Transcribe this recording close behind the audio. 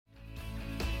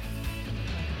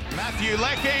Matthew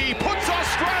Leckie puts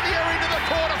Australia into the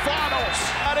quarterfinals.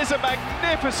 That is a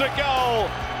magnificent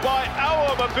goal by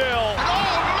Awamabil.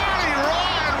 Oh, Matty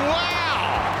Ryan,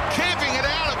 wow! Camping it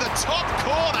out of the top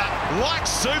corner like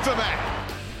Superman.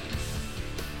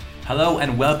 Hello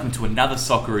and welcome to another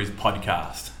Socceroos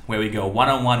podcast, where we go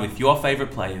one-on-one with your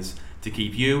favourite players to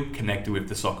keep you connected with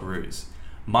the Socceroos.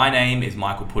 My name is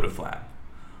Michael Putterflam.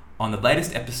 On the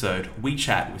latest episode, we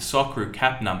chat with Socceroo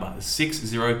cap number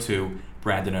 602,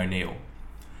 Brandon O'Neill.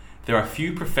 There are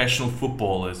few professional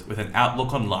footballers with an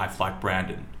outlook on life like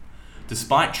Brandon.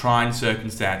 Despite trying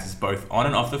circumstances both on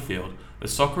and off the field, the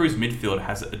Socceroos midfield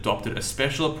has adopted a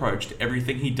special approach to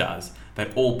everything he does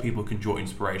that all people can draw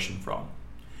inspiration from.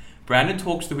 Brandon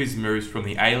talks through his moves from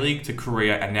the A-League to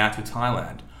Korea and now to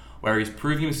Thailand, where he's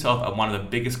proving himself at one of the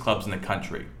biggest clubs in the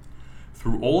country.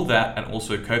 Through all that and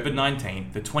also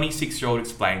COVID-19, the 26-year-old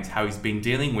explains how he's been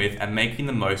dealing with and making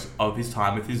the most of his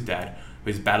time with his dad, who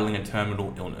is battling a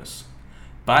terminal illness.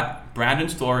 But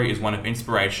Brandon's story is one of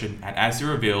inspiration, and as he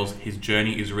reveals, his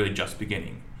journey is really just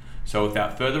beginning. So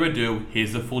without further ado,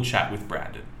 here's the full chat with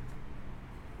Brandon.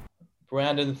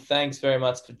 Brandon, thanks very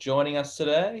much for joining us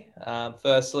today.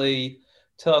 Firstly,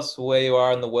 tell us where you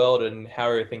are in the world and how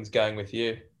everything's going with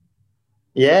you.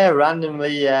 Yeah,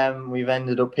 randomly, we've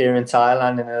ended up here in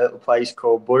Thailand in a little place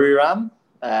called Buriram.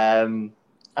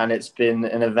 And it's been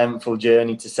an eventful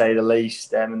journey, to say the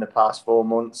least, in the past 4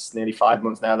 months, nearly 5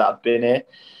 months now that I've been here.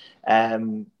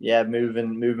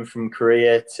 Moving from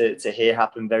Korea to here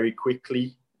happened very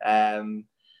quickly.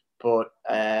 But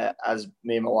as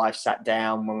me and my wife sat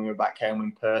down when we were back home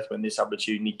in Perth, when this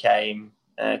opportunity came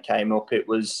up, it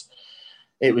was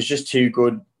just too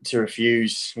good to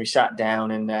refuse. We sat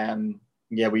down and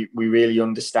we really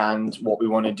understand what we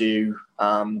want to do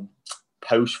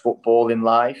post-football in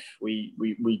life.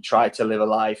 We try to live a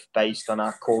life based on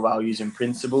our core values and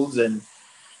principles, and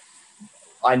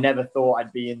I never thought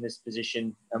I'd be in this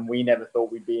position, and we never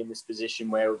thought we'd be in this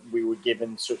position where we were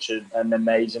given such an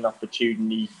amazing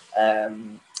opportunity,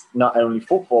 not only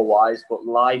football-wise, but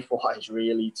life-wise,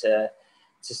 really, to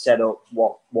set up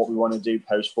what we want to do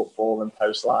post-football and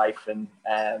post-life. And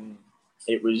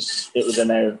it was a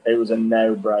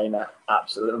no-brainer.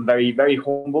 Absolutely. I'm very, very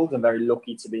humbled and very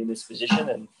lucky to be in this position,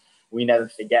 and we never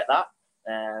forget that.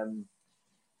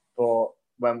 But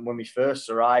when we first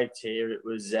arrived here, it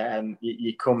was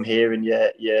you come here and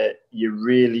you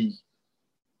really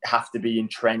have to be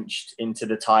entrenched into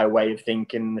the Thai way of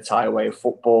thinking, the Thai way of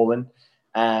footballing.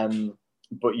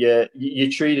 But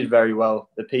you're treated very well.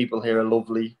 The people here are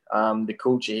lovely. The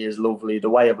culture here is lovely. The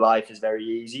way of life is very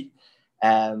easy.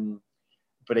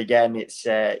 But again, it's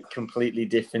completely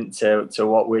different to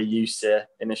what we're used to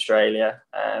in Australia.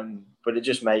 But it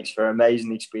just makes for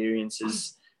amazing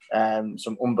experiences,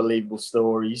 some unbelievable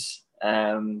stories.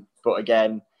 But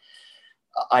again,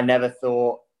 I never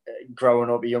thought growing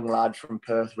up a young lad from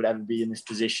Perth would ever be in this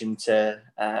position to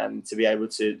be able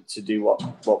to do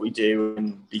what we do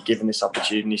and be given this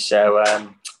opportunity. So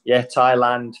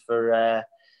Thailand for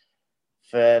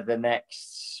the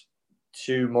next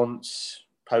 2 months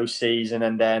post-season,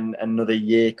 and then another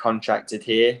year contracted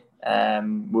here.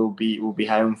 We'll be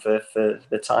home for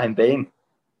the time being.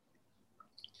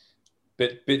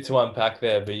 Bit to unpack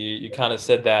there, but you kind of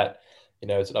said that,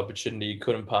 it's an opportunity you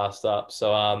couldn't pass up.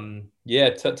 So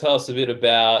tell us a bit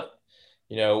about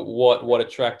what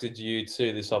attracted you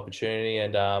to this opportunity,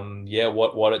 and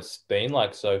what it's been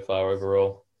like so far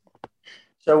overall.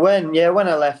 So when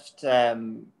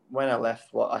I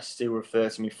left what I still refer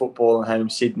to me football and home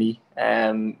Sydney,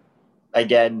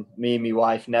 again, me and my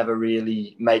wife never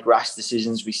really make rash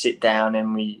decisions. We sit down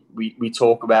and we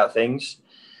talk about things.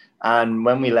 And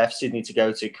when we left Sydney to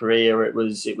go to Korea, it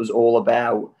was all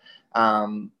about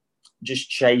just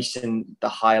chasing the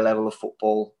high level of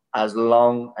football as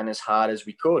long and as hard as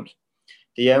we could.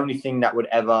 The only thing that would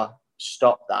ever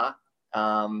stop that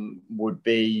would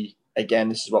be, again,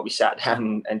 this is what we sat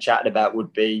down and chatted about,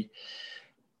 would be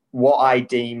what I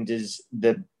deemed as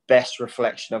the best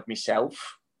reflection of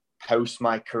myself post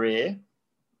my career,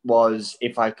 was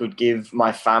if I could give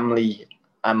my family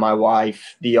and my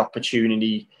wife the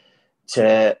opportunity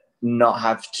to not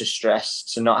have to stress,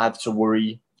 to not have to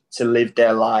worry, to live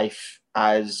their life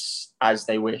as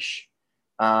they wish.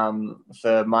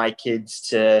 For my kids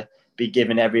to be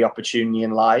given every opportunity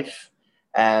in life.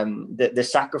 The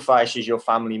sacrifices your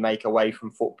family make away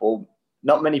from football,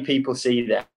 not many people see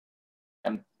them.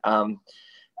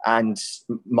 And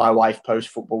my wife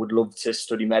post-football would love to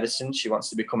study medicine. She wants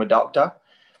to become a doctor.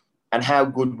 And how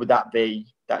good would that be,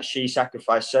 that she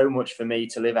sacrificed so much for me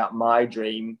to live out my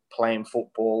dream playing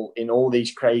football in all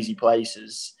these crazy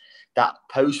places, that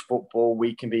post-football,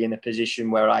 we can be in a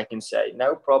position where I can say,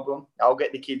 no problem, I'll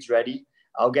get the kids ready.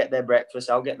 I'll get their breakfast.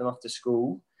 I'll get them off to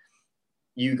school.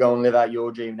 You go and live out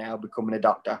your dream now, becoming a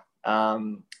doctor.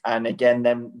 And again,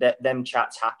 them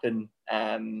chats happen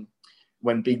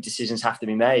when big decisions have to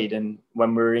be made. And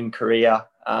when we were in Korea,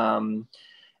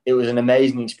 it was an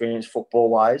amazing experience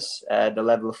football-wise. The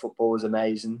level of football was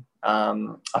amazing.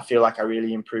 I feel like I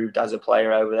really improved as a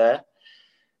player over there.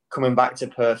 Coming back to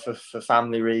Perth for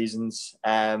family reasons,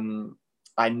 I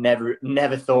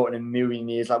never thought in a million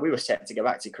years, like, we were set to go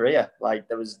back to Korea. Like,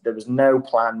 there was no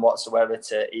plan whatsoever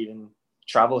to even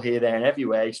travel here, there, and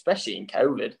everywhere, especially in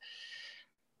COVID.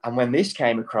 And when this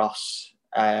came across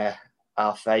our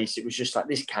face, it was just like,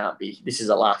 this is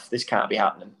a laugh. This can't be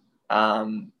happening.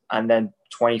 And then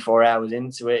 24 hours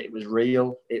into it, it was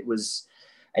real. It was,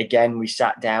 again, we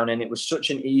sat down, and it was such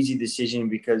an easy decision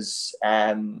because,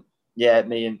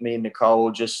 me and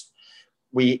Nicole just,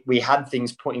 we had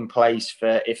things put in place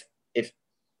for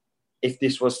if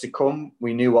this was to come,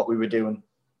 we knew what we were doing.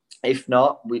 If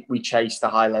not, we chased the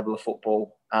high level of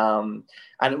football. And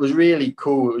it was really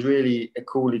cool. It was really a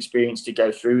cool experience to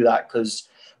go through that, because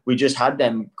we just had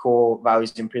them core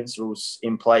values and principles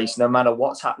in place. No matter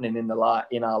what's happening in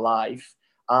our life,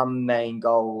 our main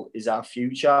goal is our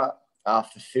future, our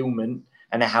fulfillment,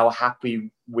 and how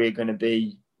happy we're going to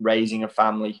be raising a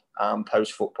family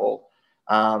post-football.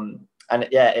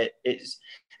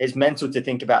 It's mental to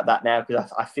think about that now,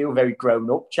 because I feel very grown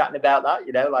up chatting about that,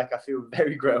 I feel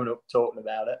very grown up talking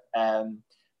about it.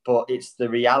 But it's the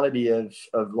reality of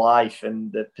life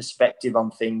and the perspective on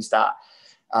things that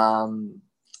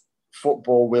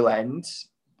football will end,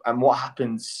 and what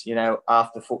happens,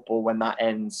 after football when that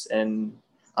ends. And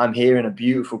I'm here in a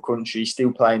beautiful country,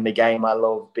 still playing the game I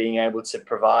love, being able to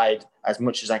provide as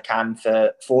much as I can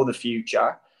for the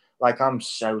future. Like, I'm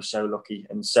so lucky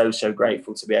and so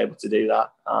grateful to be able to do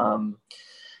that.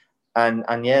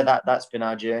 That's been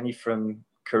our journey from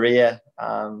Korea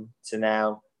to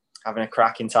now having a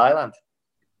crack in Thailand.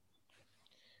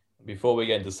 Before we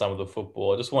get into some of the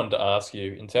football, I just wanted to ask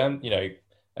you, in terms,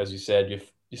 as you said, you're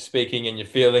speaking and you're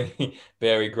feeling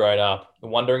very grown up. I'm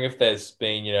wondering if there's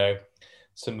been,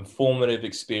 some formative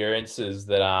experiences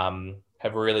that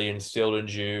have really instilled in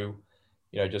you,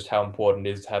 just how important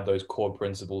it is to have those core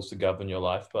principles to govern your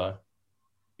life by.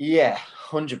 Yeah,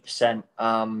 100%.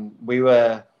 We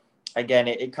were, again,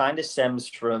 it kind of stems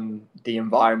from the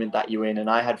environment that you're in. And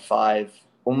I had 5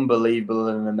 unbelievable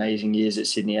and amazing years at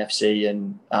Sydney FC.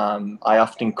 And I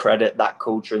often credit that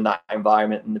culture and that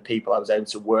environment and the people I was able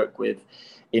to work with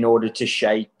in order to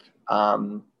shape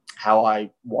how I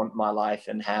want my life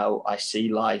and how I see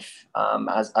life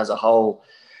as a whole.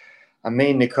 And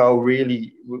me and Nicole,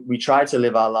 really, we try to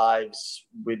live our lives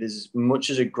with as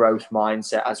much as a growth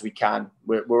mindset as we can.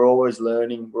 We're always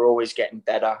learning, we're always getting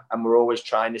better, and we're always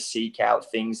trying to seek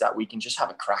out things that we can just have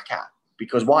a crack at.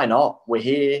 Because why not? We're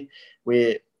here,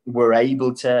 we're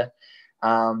able to.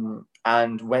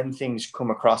 And when things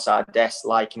come across our desk,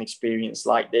 like an experience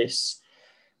like this,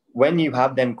 when you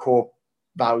have them core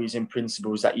values and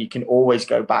principles that you can always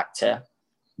go back to,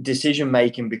 decision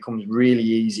making becomes really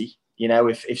easy.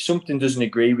 If something doesn't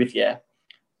agree with you,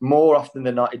 more often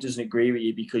than not, it doesn't agree with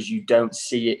you because you don't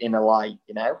see it in a light,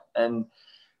 And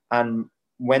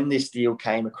when this deal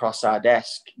came across our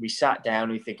desk, we sat down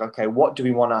and we think, okay, what do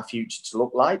we want our future to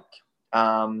look like?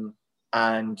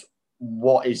 And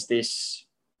what is this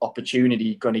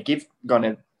opportunity going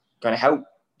to help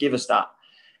give us that?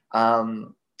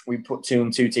 We put 2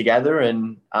 and 2 together,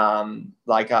 and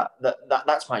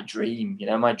that's my dream.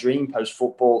 My dream post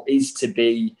football is to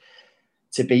be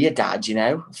a dad.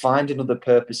 Find another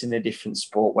purpose in a different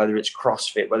sport, whether it's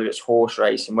CrossFit, whether it's horse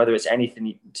racing, whether it's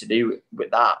anything to do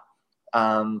with that.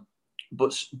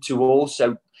 But to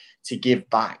also to give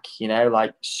back.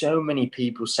 So many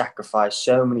people sacrifice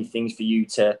so many things for you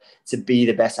to be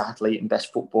the best athlete and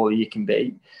best footballer you can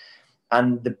be.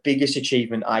 And the biggest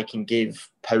achievement I can give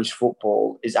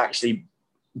post-football is actually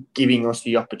giving us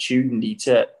the opportunity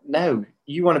to, no,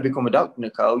 you want to become a doctor,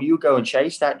 Nicole, you go and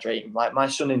chase that dream. Like my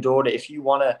son and daughter, if you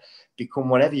want to become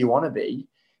whatever you want to be,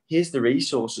 here's the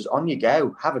resources, on you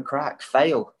go, have a crack,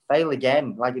 fail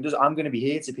again. Like it does, I'm going to be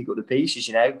here to pick up the pieces,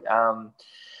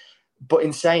 But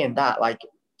in saying that, like,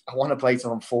 I want to play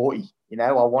till I'm 40,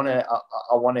 I want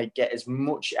to get as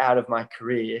much out of my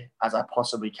career as I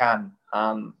possibly can.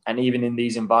 And even in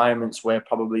these environments where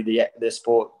probably the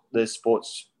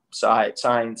sports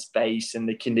science base and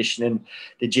the conditioning,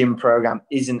 the gym program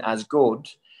isn't as good,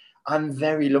 I'm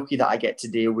very lucky that I get to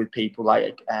deal with people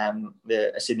like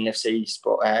the Sydney FC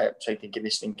strength and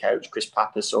conditioning coach, Chris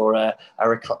Pappas, or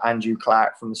Andrew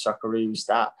Clark from the Socceroos,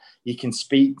 that you can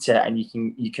speak to, and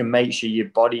you can make sure your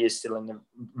body is still in a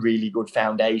really good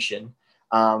foundation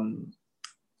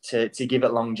to give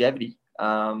it longevity.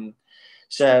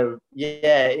 So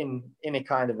yeah, in a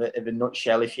kind of a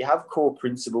nutshell, if you have core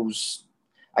principles,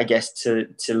 I guess, to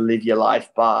live your life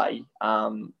by,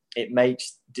 it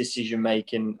makes decision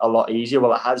making a lot easier.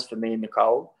 Well, it has for me and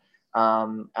Nicole.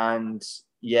 And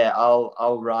yeah,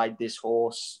 I'll ride this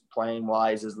horse playing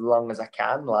wise as long as I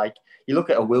can. Like, you look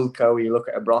at a Wilco, you look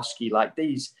at a Broski, like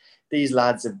these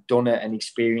lads have done it and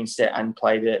experienced it and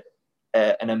played it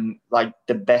like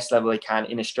the best level they can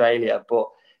in Australia, but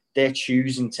they're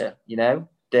choosing to,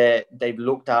 they've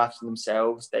looked after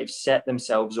themselves, they've set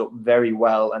themselves up very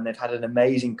well, and they've had an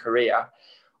amazing career,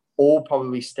 all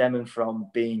probably stemming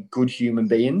from being good human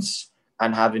beings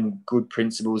and having good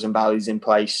principles and values in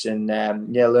place. And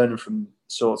learning from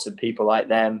sorts of people like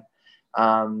them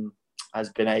has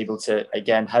been able to,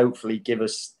 again, hopefully give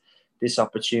us this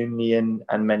opportunity and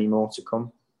many more to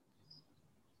come.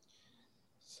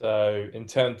 So in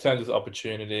terms of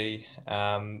opportunity,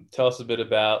 tell us a bit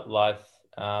about life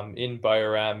in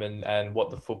Buriram and what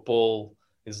the football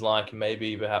is like.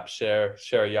 Maybe perhaps share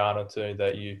a yarn or two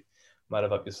that you might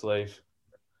have up your sleeve.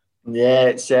 Yeah,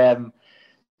 it's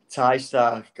Thai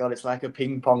style. God, it's like a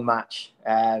ping pong match.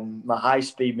 My high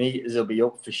speed meters will be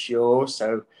up for sure.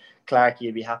 So Clarky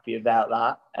will be happy about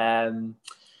that.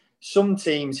 Some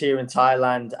teams here in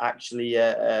Thailand actually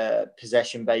are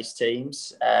possession-based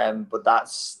teams, but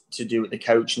that's to do with the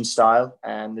coaching style.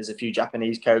 There's a few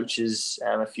Japanese coaches,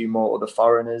 a few more other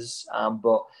foreigners,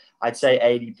 but I'd say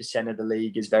 80% of the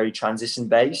league is very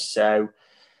transition-based. So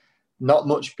not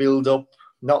much build-up,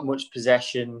 not much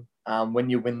possession. When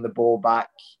you win the ball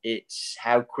back, it's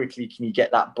how quickly can you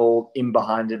get that ball in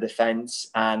behind the defence,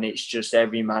 and it's just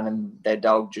every man and their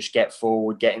dog just get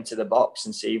forward, get into the box,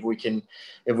 and see if we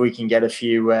can get a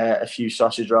few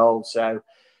sausage rolls. So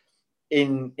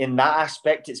in that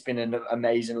aspect, it's been an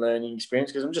amazing learning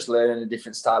experience, because I'm just learning a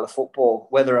different style of football.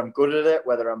 Whether I'm good at it,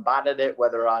 whether I'm bad at it,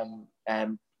 whether I'm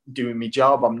doing my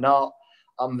job, I'm not.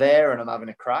 I'm there and I'm having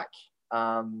a crack.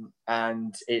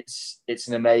 And it's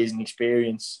an amazing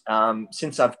experience.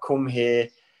 Since I've come here,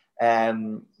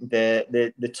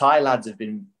 the Thai lads have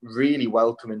been really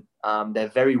welcoming. They're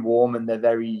very warm and they're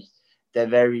very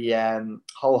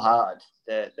wholehearted.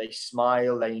 They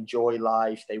smile, they enjoy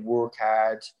life, they work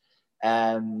hard,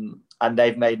 and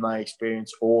they've made my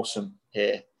experience awesome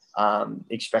here,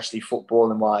 especially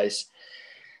footballing wise.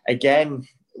 Again,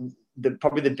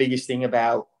 probably the biggest thing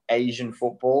about Asian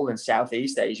football and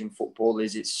Southeast Asian football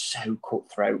is it's so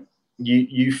cutthroat.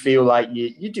 You feel like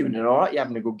you're doing it all right, you're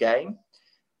having a good game,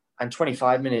 and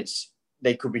 25 minutes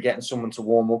they could be getting someone to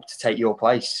warm up to take your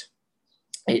place.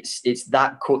 It's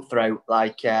that cutthroat.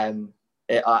 Like I've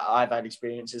had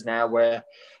experiences now where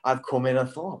I've come in and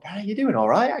thought, "Bro, you're doing all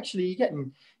right. Actually, you're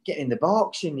getting in the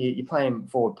box and you're playing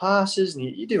forward passes and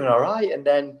you're doing all right," and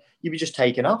then you be just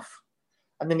taken off,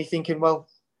 and then you're thinking, "Well,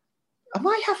 am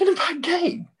I having a bad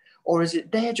game? Or is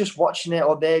it they're just watching it,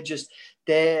 or they're just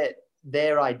their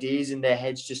ideas in their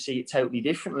heads just see it totally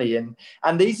differently?" And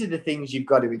these are the things you've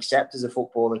got to accept as a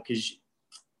footballer, because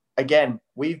again,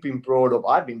 I've been brought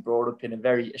up in a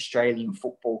very Australian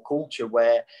football culture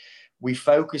where we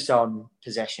focus on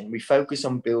possession, we focus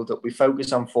on build-up, we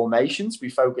focus on formations,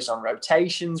 we focus on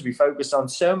rotations, we focus on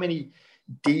so many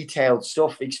detailed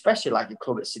stuff, especially like a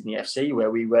club at Sydney FC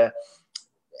where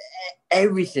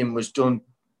everything was done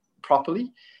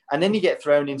properly. And then you get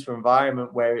thrown into an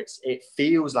environment where it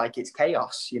feels like it's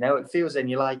chaos, it feels, and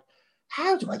you're like,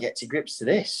 how do I get to grips to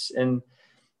this? And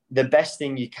the best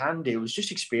thing you can do is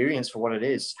just experience for what it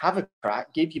is. Have a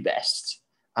crack, give your best.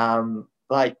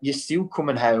 Like, you're still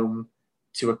coming home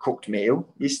to a cooked meal.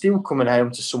 You're still coming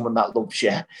home to someone that loves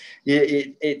you.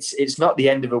 It's not the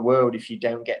end of the world if you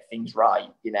don't get things right,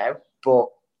 But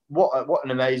what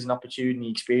an amazing opportunity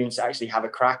experience to actually have a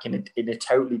crack in a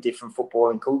totally different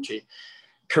footballing culture.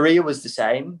 Korea was the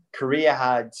same. Korea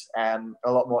had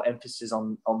a lot more emphasis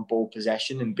on ball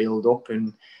possession and build up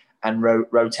and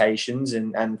rotations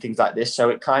and things like this. So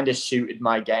it kind of suited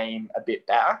my game a bit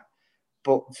better.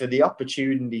 But for the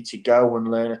opportunity to go and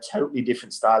learn a totally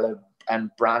different style of and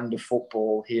brand of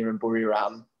football here in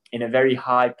Buriram, in a very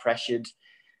high-pressured,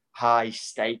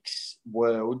 high-stakes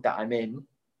world that I'm in,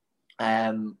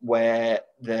 where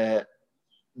there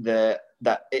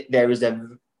is a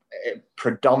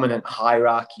predominant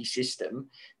hierarchy system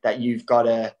that you've got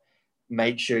to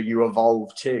make sure you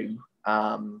evolve to.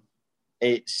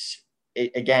 It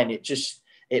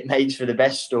it makes for the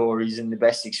best stories and the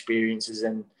best experiences.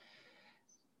 And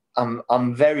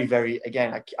I'm very, very,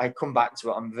 again, I come back to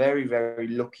it. I'm very, very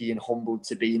lucky and humbled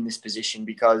to be in this position,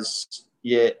 because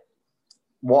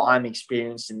what I'm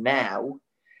experiencing now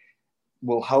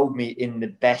will hold me in the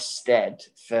best stead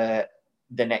for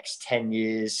the next 10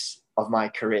 years of my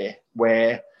career,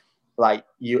 where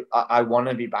I want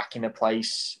to be back in a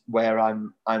place where I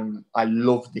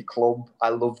love the club. I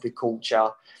love the culture.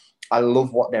 I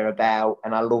love what they're about.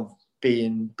 And I love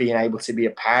being able to be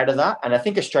a part of that. And I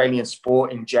think Australian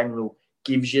sport in general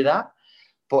gives you that.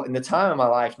 But in the time of my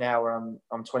life now where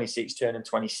I'm 26, turning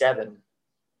 27,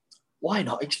 why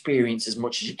not experience as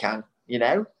much as you can,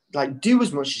 do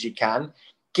as much as you can,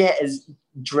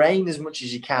 drain as much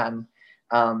as you can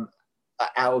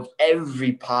out of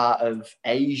every part of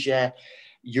Asia,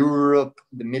 Europe,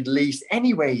 the Middle East,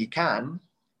 anywhere you can.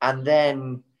 And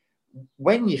then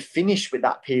when you finish with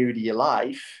that period of your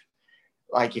life,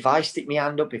 like if I stick my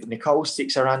hand up, if Nicole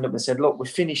sticks her hand up and said, look, we're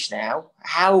finished now,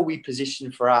 how are we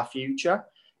positioned for our future?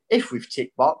 If we've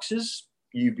ticked boxes,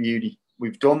 you beauty,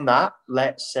 we've done that.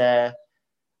 Let's go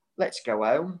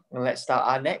home and let's start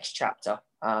our next chapter.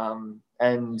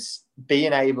 And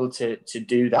being able to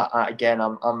do that again,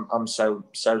 I'm so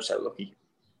lucky.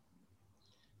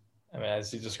 I mean,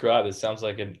 as you described, it sounds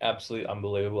like an absolutely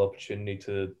unbelievable opportunity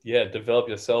to, develop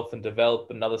yourself and develop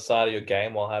another side of your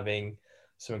game while having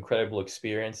some incredible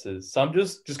experiences. So I'm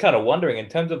just kind of wondering, in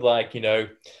terms of the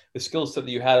skill set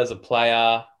that you had as a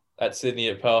player at Sydney,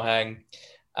 at Pohang,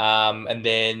 and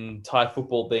then Thai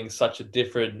football being such a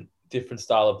different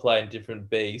style of play and different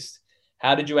beast,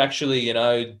 how did you actually,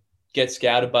 get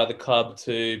scouted by the club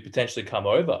to potentially come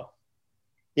over?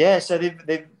 Yeah, so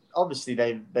they've obviously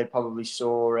they probably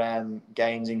saw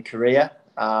games in Korea,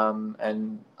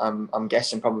 and I'm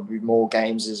guessing probably more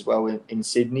games as well in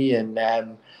Sydney, and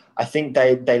I think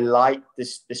they liked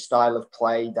the style of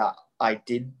play that I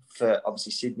did for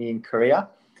obviously Sydney and Korea,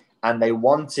 and they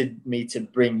wanted me to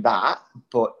bring that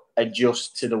but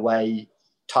adjust to the way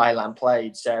Thailand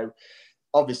played. So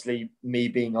obviously me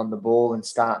being on the ball and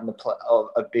starting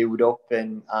a build up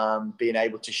and being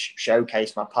able to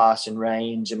showcase my passing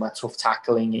range and my tough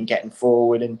tackling and getting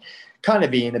forward and kind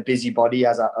of being a busybody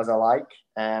as I like,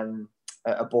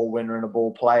 a ball winner and a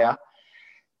ball player,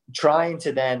 trying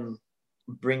to then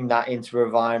bring that into an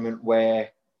environment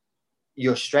where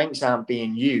your strengths aren't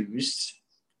being used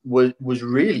was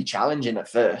really challenging at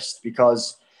first,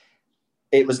 because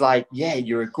it was like, yeah,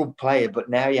 you're a good player, but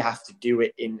now you have to do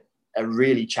it in a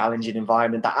really challenging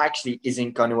environment that actually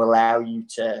isn't going to allow you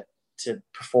to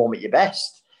perform at your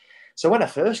best. So when I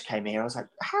first came here, I was like,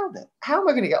 how am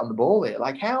I going to get on the ball here?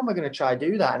 Like, how am I going to try to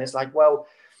do that? And it's like, well,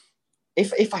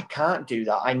 if I can't do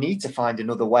that, I need to find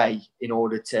another way in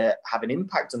order to have an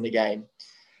impact on the game.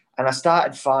 And I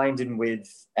started finding with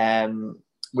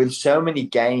so many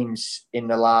games in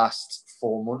the last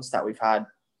 4 months that we've had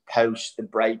post the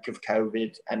break of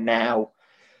COVID, and now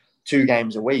 2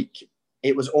 games a week,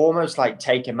 it was almost like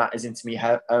taking matters into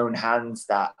my own hands.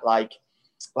 That like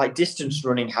distance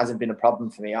running hasn't been a problem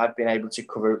for me. I've been able to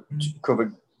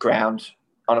cover ground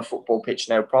on a football pitch,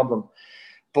 no problem.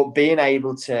 But being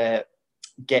able to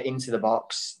get into the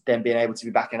box, then being able to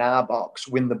be back in our box,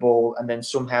 win the ball, and then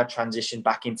somehow transition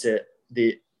back into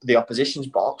the opposition's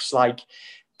box, like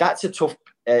that's a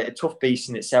tough beast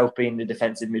in itself, being the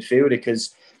defensive midfielder,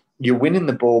 because you're winning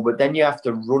the ball, but then you have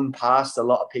to run past a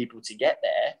lot of people to get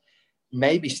there,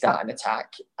 maybe start an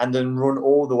attack, and then run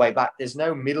all the way back. There's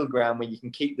no middle ground where you can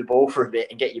keep the ball for a bit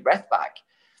and get your breath back.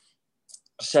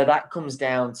 So that comes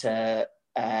down to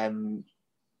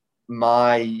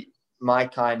my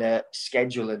kind of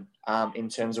scheduling in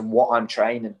terms of what I'm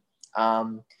training.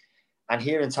 And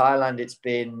here in Thailand, it's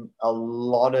been a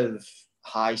lot of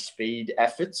high-speed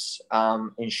efforts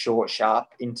in short, sharp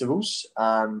intervals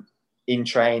in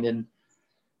training,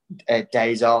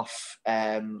 days off,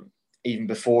 even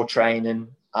before training.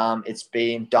 It's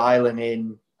been dialing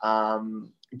in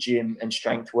gym and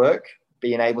strength work,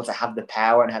 being able to have the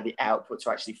power and have the output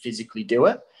to actually physically do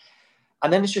it.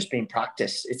 And then it's just been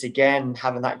practice. It's, again,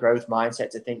 having that growth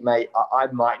mindset to think, mate, I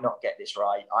might not get this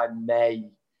right. I may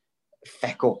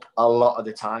feck up a lot of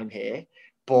the time here,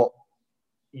 but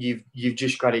you've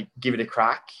just got to give it a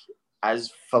crack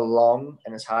as for long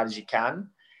and as hard as you can.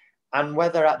 And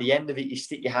whether at the end of it, you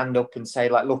stick your hand up and say,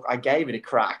 like, look, I gave it a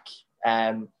crack.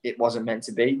 It wasn't meant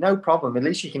to be. No problem. At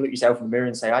least you can look yourself in the mirror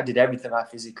and say, I did everything I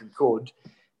physically could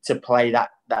to play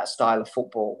that style of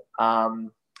football.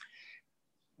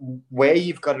 Where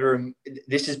you've got to,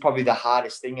 this is probably the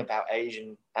hardest thing about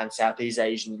Asian and Southeast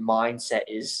Asian mindset,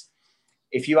 is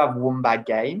if you have one bad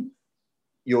game,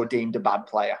 you're deemed a bad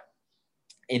player.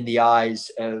 in the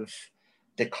eyes of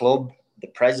the club, the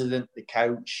president, the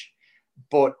coach.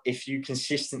 But if you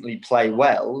consistently play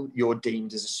well, you're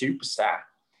deemed as a superstar.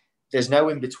 There's no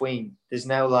in between. There's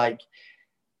no like,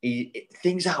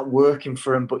 things aren't working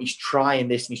for him, but he's trying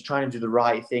this and he's trying to do the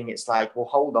right thing. It's like, well,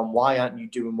 hold on, why aren't you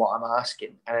doing what I'm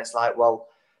asking? And it's like, well,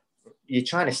 you're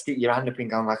trying to stick your hand up and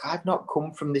going like, I've not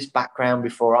come from this background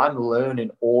before. I'm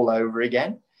learning all over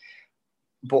again.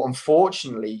 But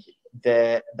unfortunately,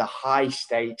 the high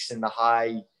stakes and the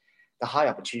high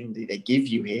opportunity they give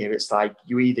you here, it's like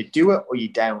you either do it or you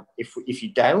don't. If you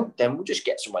don't, then we'll just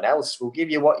get someone else. We'll give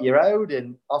you what you're owed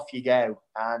and off you go.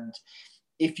 And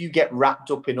if you get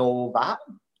wrapped up in all that,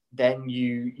 then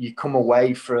you come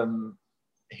away from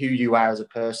who you are as a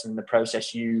person, the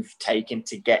process you've taken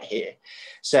to get here.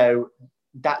 So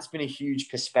that's been a huge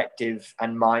perspective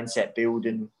and mindset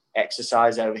building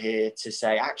exercise over here to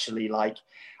say, actually, like,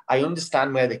 I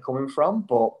understand where they're coming from,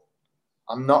 but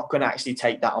I'm not going to actually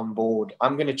take that on board.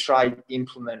 I'm going to try and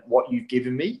implement what you've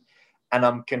given me, and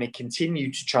I'm going to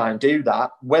continue to try and do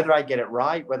that. Whether I get it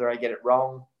right, whether I get it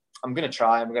wrong, I'm going to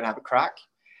try. I'm going to have a crack.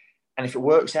 And if it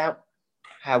works out,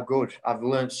 how good. I've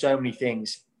learned so many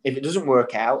things. If it doesn't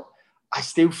work out, I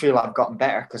still feel I've gotten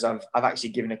better because I've actually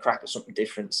given a crack at something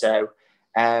different. So,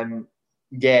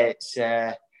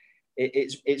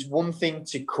 it's one thing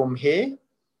to come here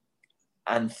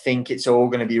and think it's all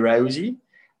going to be rosy,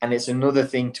 and it's another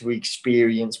thing to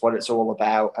experience what it's all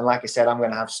about. And like I said, I'm going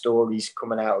to have stories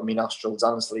coming out of my nostrils,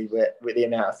 honestly, with the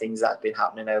amount of things that have been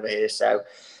happening over here. So,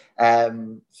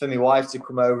 for my wife to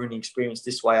come over and experience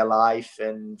this way of life,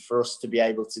 and for us to be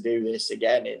able to do this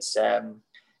again, it's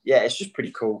just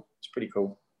pretty cool. It's pretty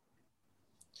cool.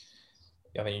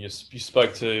 I think you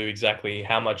spoke to exactly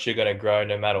how much you're going to grow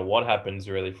no matter what happens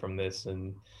really from this.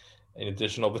 And in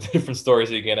addition, all the different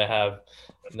stories you're going to have,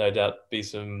 no doubt be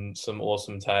some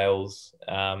awesome tales.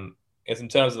 As in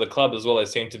terms of the club as well, they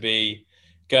seem to be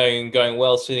going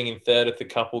well, sitting in third with a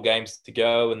couple games to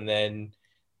go, and then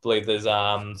I believe there's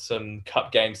some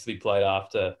cup games to be played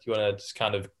after. Do you want to just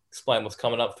kind of explain what's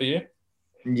coming up for you?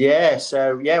 Yeah,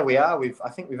 so we are. I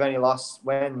think we've only lost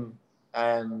when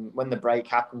the break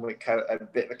happened with a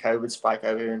bit of a COVID spike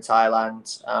over here in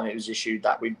Thailand. It was issued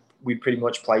that we pretty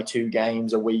much play 2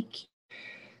 games a week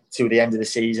to the end of the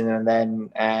season, and then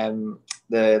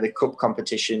the cup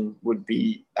competition would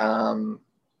be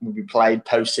played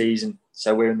post-season.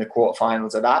 So we're in the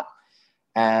quarterfinals of that,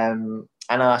 and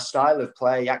our style of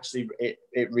play actually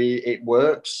it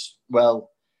works well.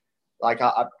 Like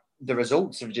the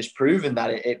results have just proven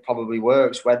that it probably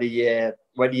works. Whether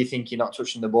you think you're not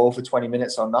touching the ball for 20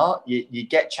 minutes or not, you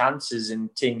get chances,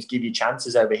 and teams give you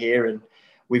chances over here. And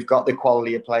we've got the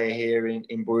quality of player here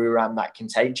in Buriram that can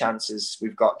take chances.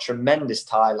 We've got tremendous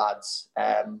Thai lads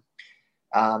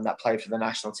that play for the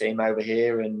national team over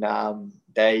here, and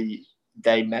they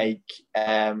make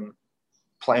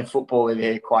playing football over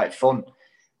here quite fun.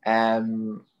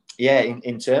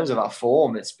 In terms of our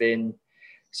form, it's been,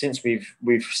 since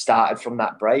we've started from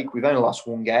that break, we've only lost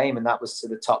 1 game, and that was to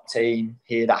the top team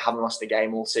here that haven't lost a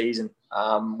game all season.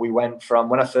 We went from,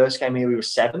 when I first came here, we were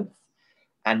 7th,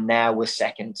 and now we're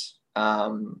 2nd.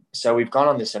 So we've gone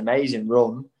on this amazing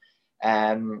run,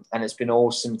 and it's been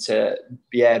awesome to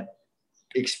be a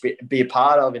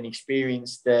part of and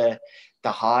experience the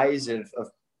highs of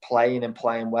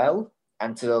playing well,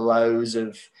 and to the lows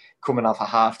of coming off a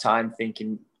half-time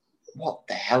thinking, what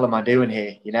the hell am I doing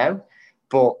here, you know?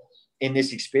 But in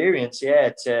this experience,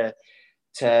 to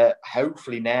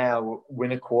hopefully now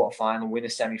win a quarterfinal, win a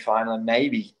semi-final, and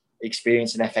maybe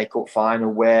experience an FA Cup final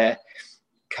where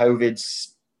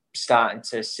COVID's starting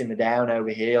to simmer down over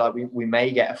here. Like we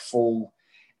may get a full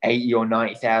 80 or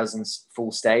 90,000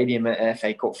 full stadium at an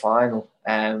FA Cup final.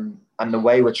 And the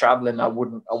way we're travelling, I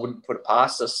wouldn't put it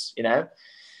past us, you know.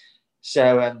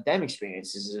 So them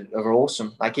experiences are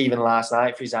awesome. Like even last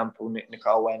night, for example,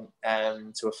 Nicole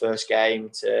went to a first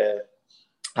game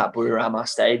at Buriram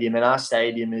Stadium, and our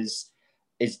stadium is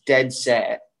dead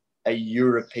set a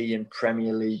European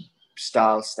Premier League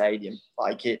style stadium.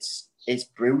 Like it's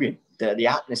brilliant. The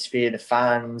atmosphere, the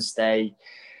fans,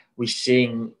 we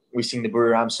sing the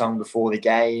Buriram song before the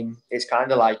game. It's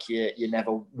kind of like you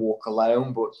never walk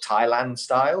alone, but Thailand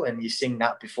style, and you sing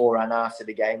that before and after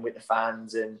the game with the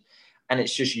fans, and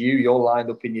it's just you're lined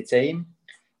up in your team,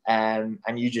 and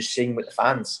you just sing with the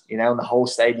fans, you know, and the whole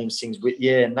stadium sings with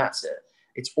you, and that's it.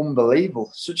 It's unbelievable.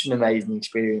 Such an amazing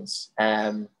experience.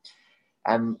 And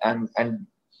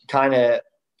kind of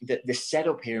the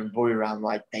setup here in Buriram,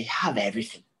 like they have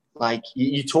everything. Like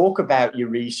you talk about your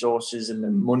resources and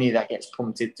the money that gets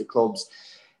pumped into clubs.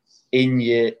 in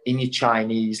your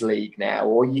Chinese league now,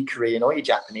 or your Korean or your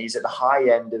Japanese at the high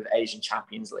end of Asian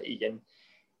Champions League. And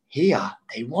here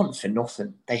they want for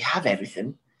nothing. They have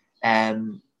everything.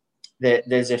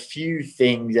 There's a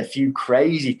few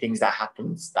crazy things that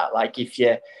happens that, like, if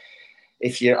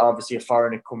you're obviously a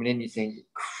foreigner coming in, you think,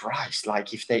 Christ,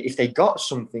 like if they got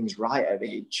some things right over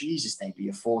here, Jesus, they'd be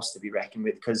a force to be reckoned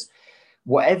with, because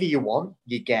whatever you want,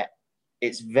 you get.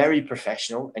 It's very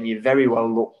professional and you're very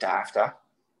well looked after.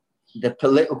 The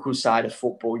political side of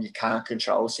football you can't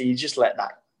control, so you just let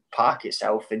that park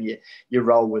itself and you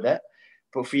roll with it.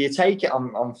 But for you to take it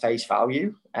on face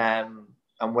value, and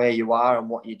where you are and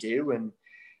what you do, and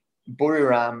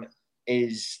Buriram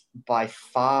is by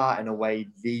far and away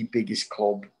the biggest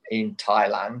club in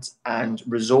Thailand, and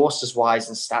resources-wise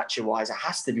and stature-wise, it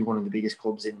has to be one of the biggest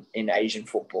clubs in Asian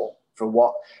football for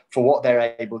what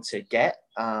they're able to get,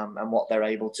 and what they're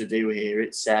able to do here.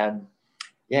 It's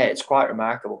it's quite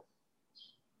remarkable.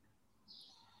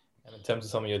 And in terms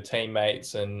of some of your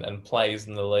teammates and players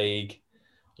in the league,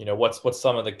 you know, what's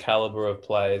some of the caliber of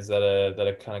players that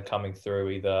are kind of coming through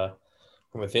either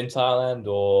from within Thailand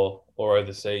or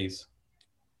overseas?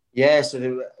 Yeah,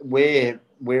 so we're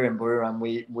in Buriram.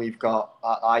 We've got,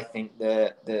 I think,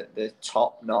 the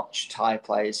top-notch Thai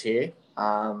players here.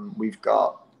 We've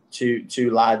got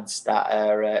two lads that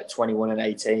are 21 and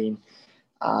 18.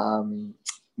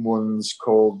 One's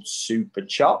called Super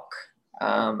Chok,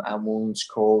 and one's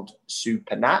called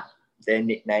Super Nat. Their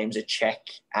nicknames are Check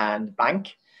and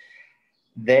Bank.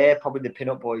 They're probably the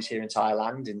pin-up boys here in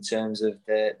Thailand in terms of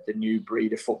the new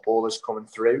breed of footballers coming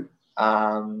through.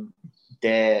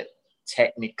 They're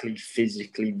technically,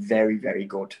 physically very, very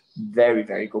good. Very,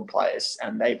 very good players,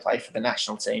 and they play for the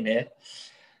national team here.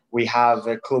 We have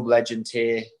a club legend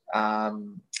here,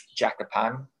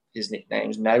 Jakapan. His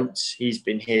nickname's Notes. He's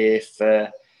been here for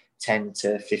 10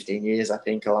 to 15 years, I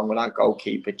think, along with our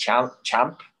goalkeeper,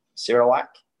 Champ Sirawak.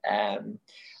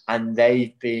 And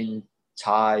they've been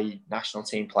Thai national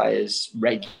team players,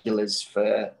 regulars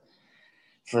for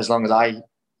as long as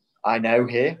I know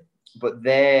here. But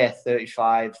they're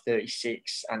 35,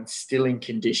 36 and still in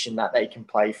condition that they can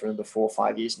play for under 4 or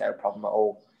 5 years, no problem at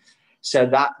all. So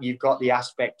that you've got the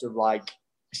aspect of like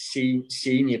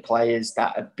senior players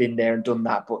that have been there and done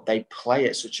that, but they play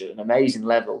at such an amazing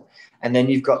level. And then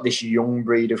you've got this young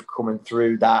breed of coming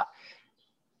through that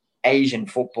Asian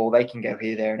football, they can go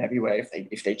here, there and everywhere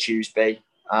if they choose to be.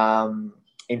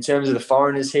 In terms of the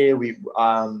foreigners here,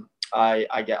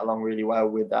 I get along really well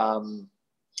with Kevin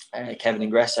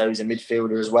Ingresso. He's a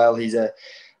midfielder as well. He's a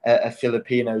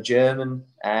Filipino-German.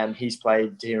 He's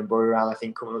played here in Buriram, I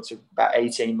think, coming up to about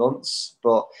 18 months.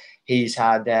 But he's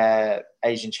had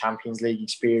Asian Champions League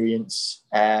experience.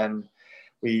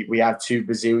 We have two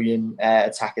Brazilian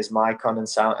attackers, Maicon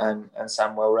and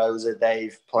Samuel Rosa.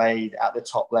 They've played at the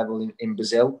top level in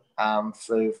Brazil. And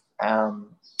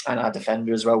our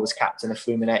defender as well was captain of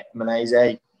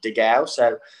Fluminense, De Gea.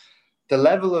 So the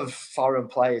level of foreign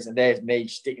players, and there's me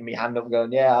sticking my hand up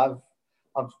going, yeah,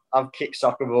 I've kicked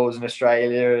soccer balls in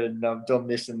Australia and I've done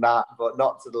this and that, but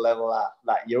not to the level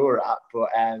that you're at. But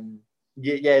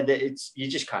you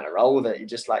just kind of roll with it. You're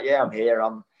just like, yeah, I'm here.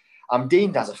 I'm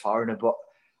deemed as a foreigner, but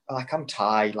like I'm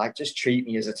Thai. Like just treat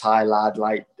me as a Thai lad.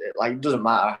 Like it doesn't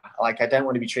matter. Like I don't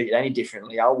want to be treated any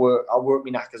differently. I'll work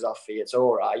my knackers off for you. It's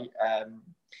all right.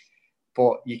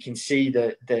 But you can see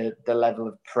the level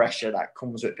of pressure that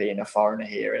comes with being a foreigner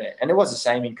here, and it was the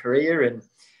same in Korea. And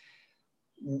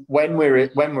when we're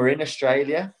in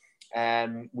Australia,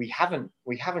 we haven't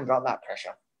got that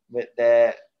pressure with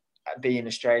there being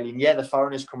Australian. Yeah, the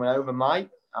foreigners coming over might,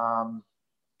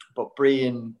 but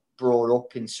being brought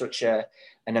up in such an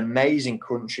amazing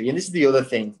country, and this is the other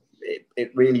thing.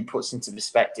 It really puts into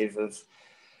perspective of.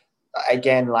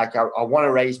 Again, like I want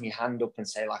to raise my hand up and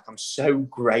say, like, I'm so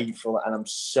grateful and I'm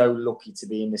so lucky to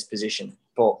be in this position.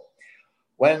 But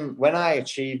when I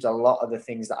achieved a lot of the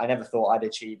things that I never thought I'd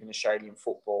achieve in Australian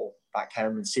football back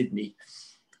home in Sydney,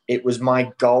 it was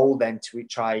my goal then to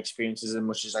try experiences as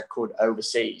much as I could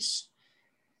overseas.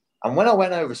 And when I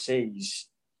went overseas,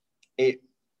 it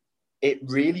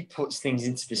really puts things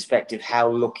into perspective how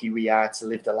lucky we are to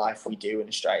live the life we do in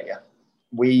Australia.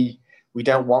 We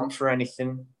don't want for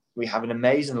anything. We have an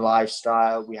amazing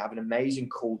lifestyle. We have an amazing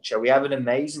culture. We have an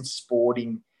amazing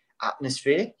sporting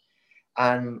atmosphere,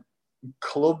 and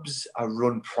clubs are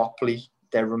run properly.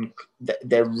 They're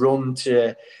run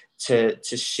to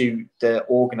suit the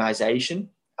organisation.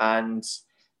 And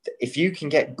if you can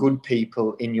get good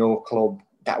people in your club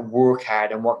that work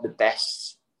hard and want the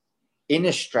best in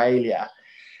Australia,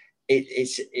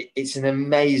 it's an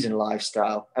amazing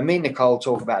lifestyle. And me and Nicole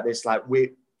talk about this. Like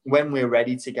when we're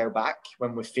ready to go back,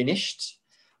 when we're finished,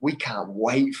 we can't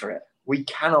wait for it. We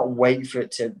cannot wait for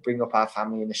it to bring up our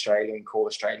family in Australia and call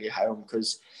Australia home,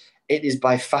 because it is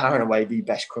by far and away the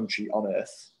best country on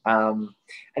earth. And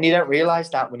you don't realise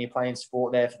that when you're playing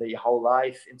sport there for your whole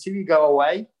life. Until you go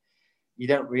away, you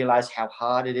don't realise how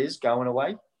hard it is going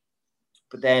away.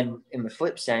 But then in the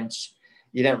flip sense,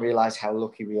 you don't realise how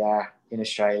lucky we are in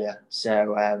Australia.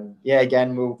 So,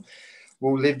 again, we'll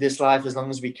live this life as long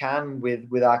as we can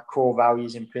with our core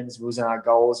values and principles and our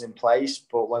goals in place.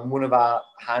 But when one of our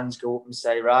hands go up and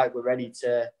say, right, we're ready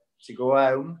to go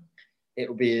home,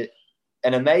 it'll be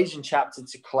an amazing chapter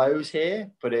to close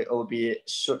here, but it'll be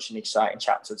such an exciting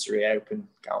chapter to reopen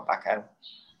going back home.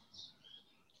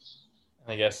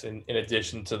 I guess in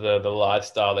addition to the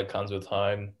lifestyle that comes with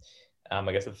home,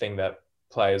 I guess the thing that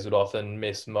players would often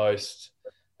miss most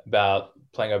about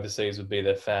playing overseas would be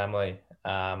their family.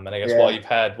 And I guess while you've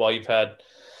had,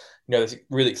 this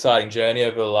really exciting journey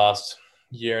over the last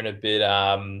year and a bit,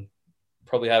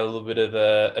 probably had a little bit of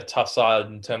a tough side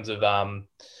in terms of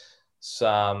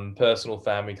some personal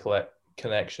family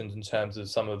connections, in terms of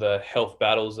some of the health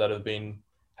battles that have been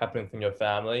happening from your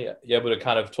family. You able to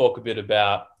kind of talk a bit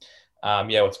about,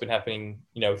 what's been happening,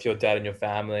 with your dad and your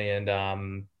family,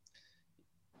 and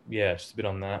just a bit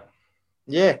on that.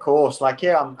 Yeah, of course.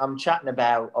 I'm chatting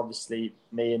about, obviously,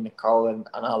 me and Nicole and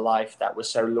our life that we're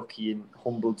so lucky and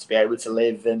humbled to be able to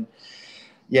live. And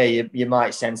you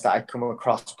might sense that I come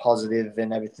across positive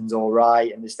and everything's all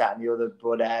right and this, that, and the other.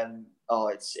 But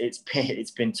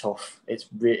it's been tough. It's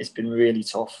been really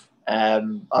tough.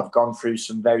 I've gone through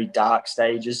some very dark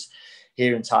stages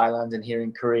here in Thailand and here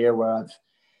in Korea, where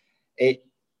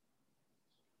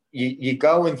you're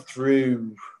going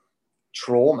through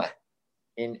trauma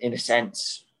in a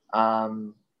sense,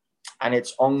 and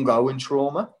it's ongoing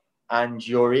trauma, and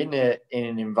you're in an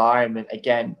environment.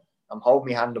 Again, I'm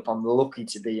holding my hand up, I'm lucky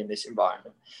to be in this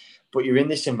environment, but you're in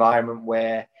this environment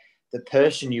where the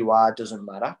person you are doesn't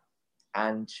matter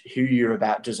and who you're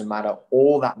about doesn't matter.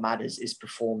 All that matters is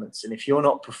performance, and if you're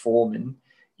not performing,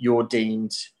 you're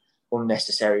deemed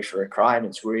unnecessary for a crime.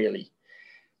 It's really,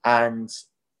 and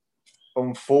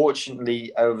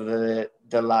unfortunately over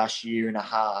the last year and a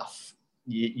half,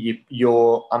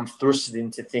 I'm thrusted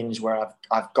into things where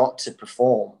I've got to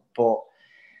perform, but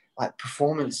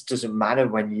performance doesn't matter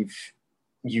when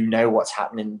you know what's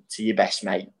happening to your best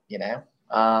mate.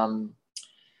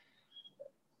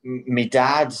 My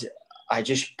dad, I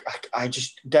just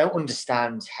don't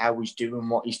understand how he's doing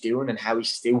what he's doing and how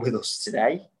he's still with us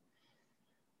today.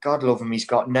 God love him. He's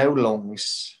got no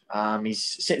lungs.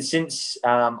 Since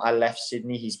I left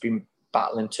Sydney, he's been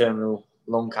battling terminal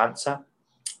lung cancer.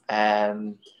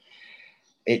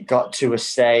 It got to a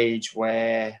stage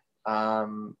where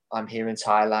I'm here in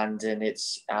Thailand, and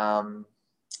it's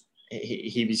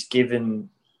he was given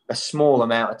a small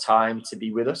amount of time to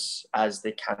be with us, as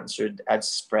the cancer had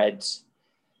spread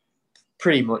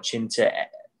pretty much into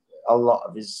a lot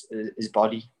of his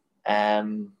body,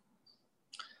 and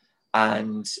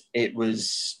it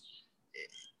was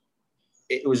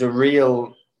a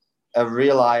real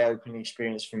eye-opening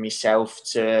experience for myself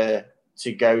to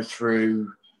go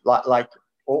through.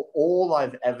 All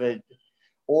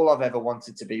I've ever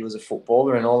wanted to be was a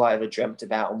footballer, and all I ever dreamt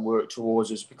about and worked towards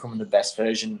was becoming the best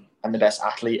version and the best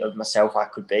athlete of myself I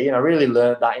could be. And I really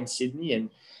learned that in Sydney,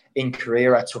 and in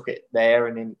Korea I took it there,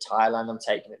 and in Thailand I'm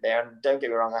taking it there. And don't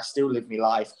get me wrong, I still live my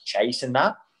life chasing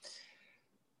that.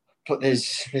 But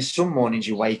there's some mornings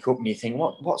you wake up and you think,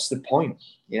 what's the point?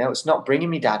 It's not bringing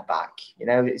me dad back.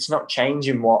 It's not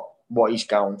changing what he's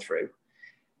going through.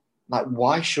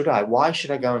 Why should I? Why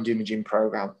should I go and do my gym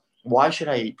program? Why should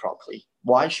I eat properly?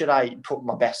 Why should I put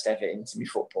my best effort into my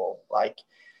football?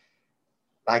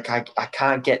 I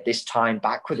can't get this time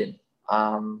back with him.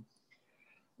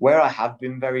 Where I have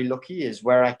been very lucky is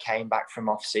where I came back from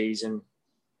off season.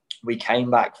 We came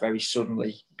back very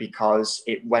suddenly, because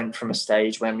it went from a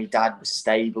stage where my dad was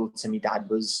stable to my dad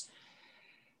was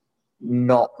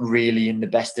not really in the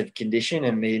best of condition.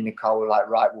 And me and Nicole were like,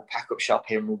 right, we'll pack up shop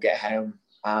here and we'll get home.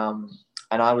 And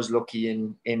I was lucky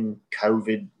in a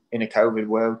COVID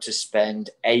world to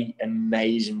spend 8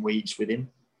 amazing weeks with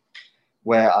him,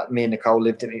 where me and Nicole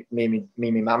lived at me and my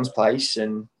mum's place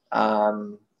and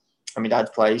my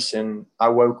dad's place. And I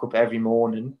woke up every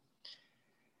morning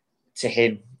to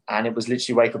him. And it was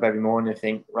literally wake up every morning and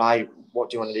think, right, what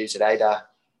do you want to do today, Dad?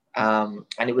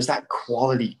 And it was that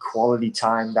quality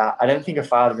time that I don't think a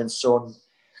father and son,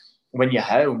 when you're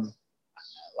home,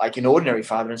 like an ordinary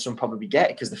father and son probably get,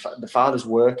 because the father's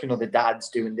working or the dad's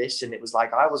doing this. And it was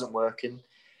like, I wasn't working.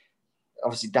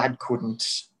 Obviously, Dad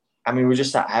couldn't and we were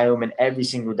just at home, and every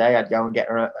single day I'd go and get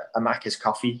her a Macca's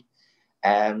coffee.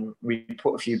 We'd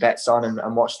put a few bets on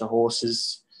and watch the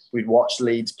horses. We'd watch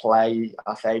Leeds play,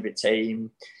 our favourite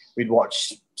team. We'd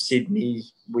watch Sydney.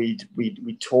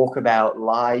 We'd talk about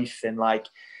life and like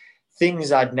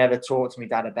things I'd never talked to my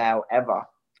dad about ever.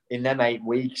 In them 8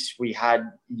 weeks, we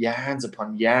had yarns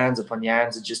upon yarns upon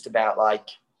yarns of just about like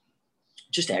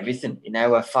just everything, you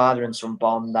know, a father and son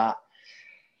bond that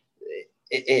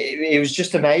it was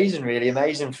just amazing, really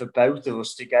amazing for both of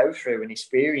us to go through and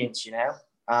experience, you know.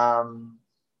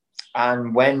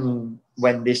 And when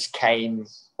this came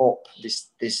up,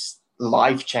 this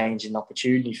life-changing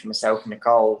opportunity for myself and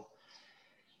Nicole,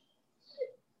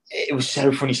 it was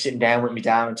so funny sitting down with me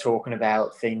dad and talking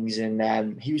about things.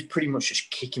 And he was pretty much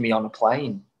just kicking me on a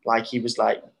plane. Like, he was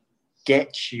like,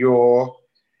 get your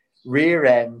rear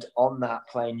end on that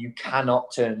plane. You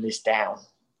cannot turn this down.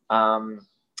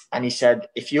 And he said,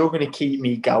 if you're going to keep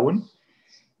me going,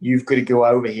 you've got to go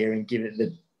over here and give it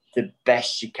the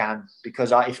best you can.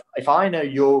 Because if I know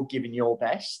you're giving your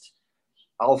best,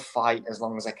 I'll fight as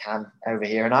long as I can over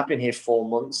here. And I've been here 4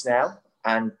 months now,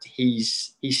 and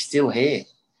he's still here.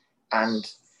 And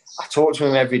I talk to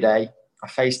him every day. I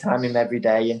FaceTime him every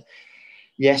day. And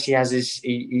yes, he has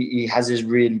his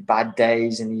really bad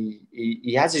days, and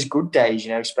he has his good days,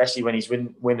 you know, especially when he's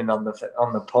winning on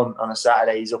the punt on a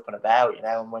Saturday. He's up and about, you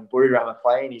know, and when Buriram are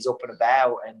playing, he's up and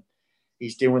about, and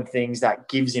he's doing things that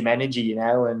gives him energy, you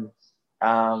know, and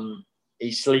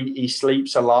he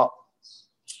sleeps a lot.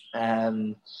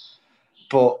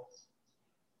 But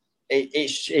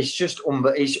it's just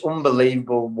it's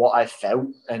unbelievable what I felt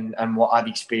and what I've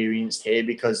experienced here,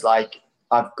 because like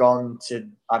I've gone to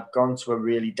a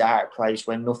really dark place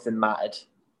where nothing mattered,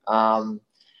 and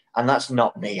that's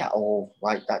not me at all.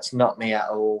 Like, that's not me at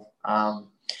all.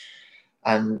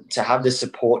 And to have the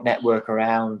support network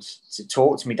around to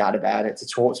talk to my dad about it, to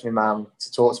talk to my mum,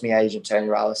 to talk to my agent Tony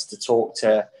Rallis, to talk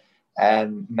to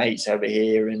mates over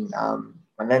here, and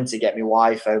then to get my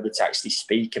wife over to actually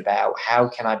speak about how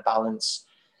can I balance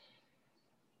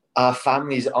our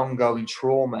family's ongoing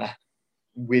trauma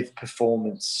with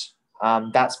performance.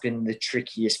 That's been the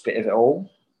trickiest bit of it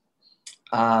all.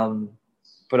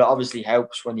 But it obviously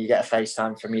helps when you get a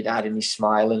FaceTime from your dad and he's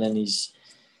smiling and he's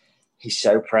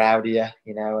so proud of you,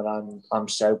 you know, and I'm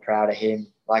so proud of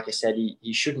him. Like I said,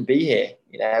 he shouldn't be here,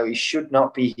 you know, he should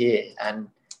not be here. And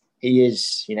he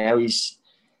is, you know, he's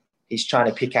trying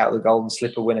to pick out the golden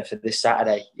slipper winner for this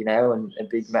Saturday, you know, and a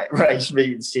big race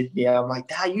meet in Sydney. I'm like,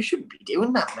 Dad, you shouldn't be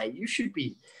doing that, mate. You should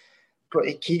be. But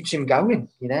it keeps him going,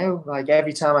 you know. Like,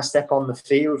 every time I step on the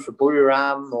field for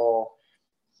Buriram, or,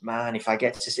 man, if I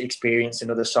get to experience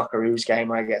another Socceroos game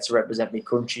where I get to represent my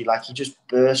country, like, he just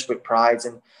bursts with pride.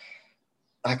 And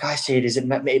like I see it,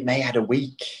 it may add a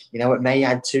week, you know, it may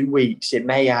add 2 weeks, it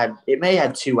may add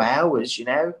 2 hours, you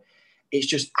know. It's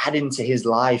just adding to his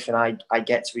life, and I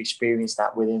get to experience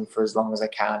that with him for as long as I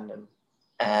can.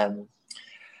 And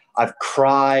I've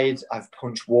cried, I've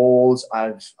punched walls,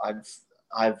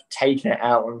 I've taken it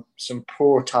out on some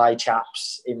poor Thai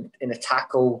chaps in a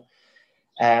tackle.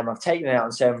 I've taken it out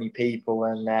on so many people,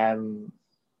 and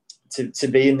to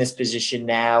be in this position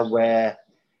now where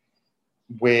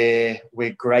we're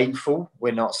grateful,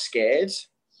 we're not scared,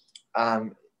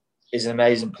 is an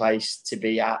amazing place to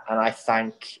be at. And I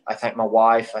thank my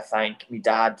wife, I thank my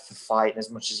dad for fighting as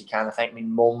much as he can. I thank my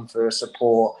mum for her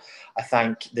support. I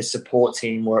thank the support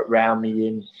team who are around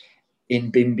me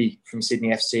in Bimby from Sydney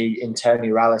FC, in Tony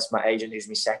Rallis, my agent, who's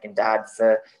my second dad,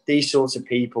 for these sorts of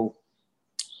people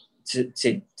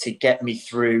to get me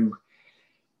through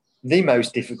the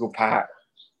most difficult part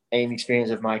and experience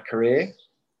of my career,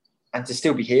 and to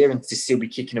still be here and to still be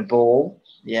kicking a ball.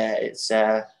 Yeah, it's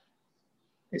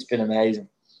been amazing.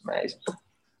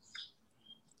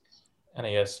 And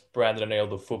I guess Brandon O'Neill,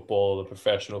 the footballer, the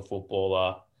professional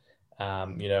footballer,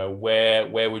 you know,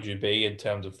 where would you be in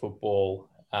terms of football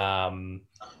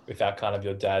without kind of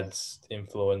your dad's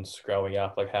influence growing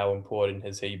up? Like, how important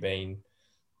has he been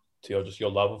to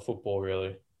your love of football,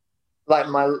 really? Like,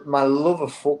 my love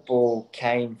of football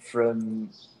came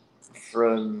from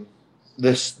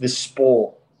the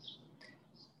sport.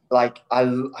 Like, I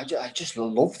just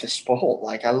love the sport.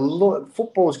 Like,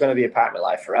 football is going to be a part of my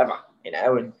life forever, you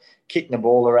know, and kicking the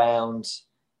ball around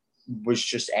was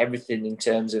just everything in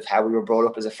terms of how we were brought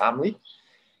up as a family.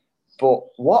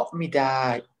 But what my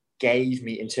dad gave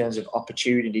me in terms of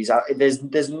opportunities, there's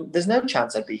no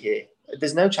chance I'd be here.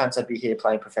 There's no chance I'd be here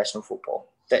playing professional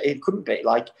football. It couldn't be.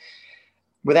 Like,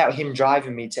 without him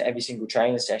driving me to every single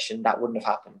training session, that wouldn't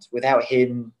have happened. Without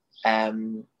him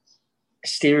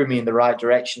steering me in the right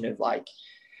direction of like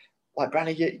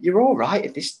Brandon, you're all right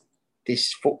at this.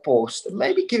 this football stuff,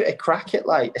 maybe give it a crack at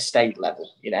like a state level,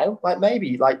 like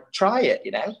maybe like try it,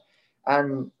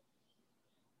 and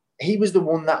he was the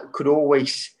one that could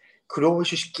always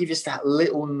just give us that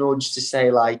little nudge to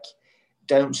say like,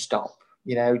 don't stop,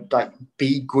 like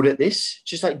be good at this.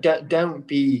 Just like, don't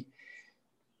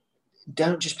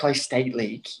just play state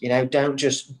league, don't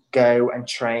just go and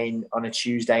train on a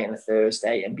Tuesday and a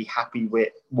Thursday and be happy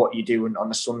with what you're doing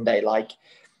on a Sunday. Like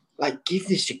give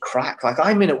this a crack. Like,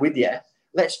 I'm in it with you.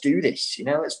 Let's do this,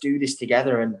 let's do this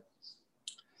together. And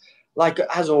like,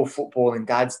 as all footballing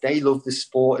dads, they love the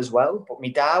sport as well. But my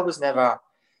dad was never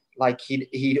like,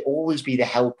 he'd always be the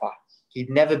helper.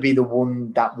 He'd never be the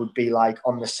one that would be like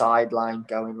on the sideline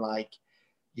going like,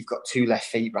 you've got 2 left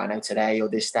feet right now today, or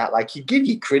this, that. Like, he'd give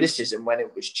you criticism when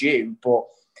it was due, but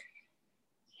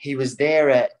he was there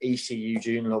at ECU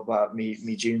Junior Club,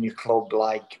 me junior club,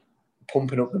 like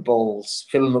pumping up the balls,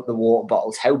 filling up the water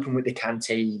bottles, helping with the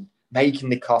canteen, making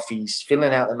the coffees,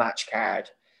 filling out the match card,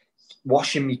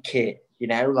 washing me kit,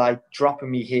 like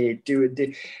dropping me here, do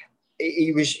it.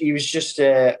 He was just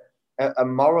a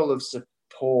moral of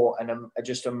support and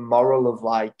just a moral of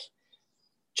like,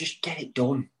 just get it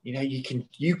done.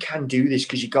 You can do this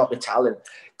because you got the talent.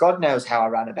 God knows how I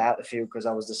ran about the field because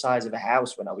I was the size of a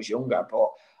house when I was younger, but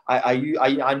I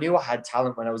knew I had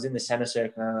talent when I was in the centre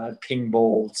circle and I had ping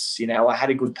balls. I had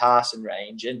a good passing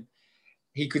range, and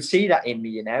he could see that in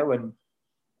me. And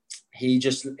he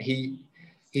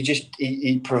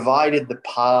provided the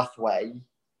pathway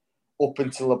up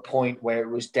until a point where it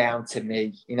was down to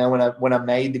me. When I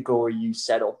made the Gorey Youth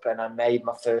setup and I made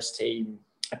my first team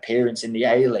appearance in the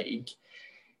A-League,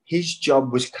 his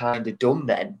job was kind of done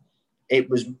then. It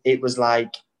was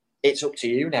like, it's up to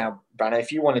you now, Branno.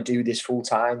 If you want to do this full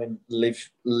time and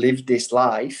live this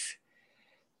life,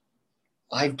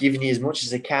 I've given you as much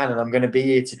as I can, and I'm going to be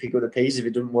here to pick up the pieces if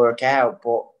it doesn't work out.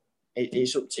 But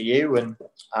it's up to you. And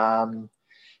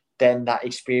then that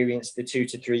experience, the 2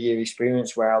 to 3 year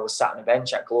experience where I was sat on a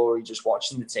bench at Glory just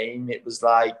watching the team, it was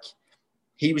like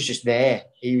he was just there.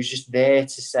 He was just there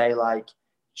to say like,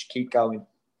 just keep going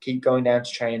down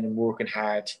to training and working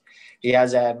hard. He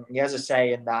has a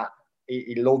saying that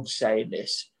he loves saying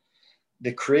this: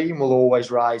 the cream will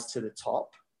always rise to the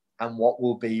top, and what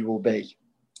will be will be.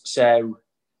 So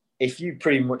if you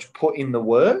pretty much put in the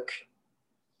work,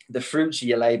 the fruits of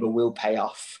your labour will pay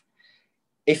off.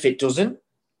 If it doesn't,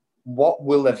 what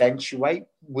will eventuate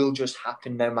will just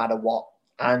happen no matter what.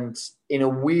 And in a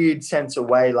weird sense of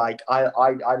way, like I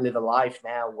live a life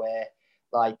now where,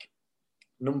 like,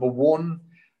 number one,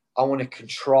 I want to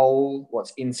control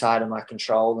what's inside of my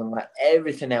control and let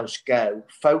everything else go.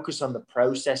 Focus on the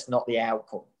process, not the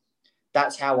outcome.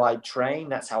 That's how I train.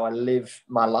 That's how I live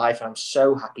my life. And I'm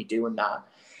so happy doing that.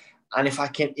 And if I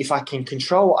can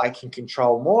control what I can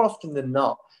control, more often than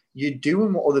not, you're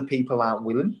doing what other people aren't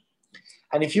willing.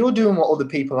 And if you're doing what other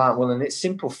people aren't willing, it's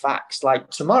simple facts. Like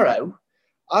tomorrow,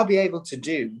 I'll be able to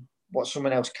do what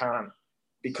someone else can't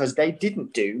because they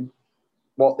didn't do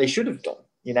what they should have done.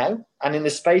 And in the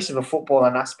space of a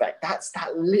footballing aspect, that's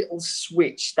that little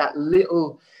switch, that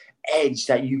little edge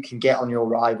that you can get on your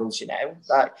rivals,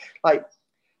 I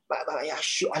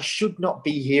should not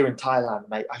be here in Thailand,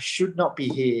 mate. I should not be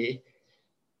here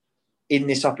in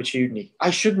this opportunity.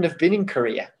 I shouldn't have been in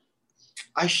Korea.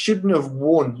 I shouldn't have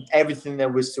won everything there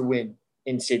was to win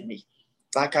in Sydney.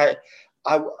 Like I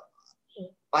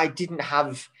didn't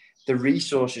have the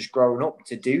resources growing up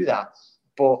to do that,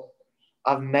 but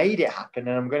I've made it happen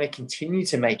and I'm going to continue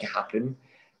to make it happen.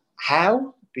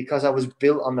 How? Because I was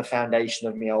built on the foundation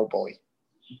of my old boy,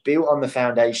 built on the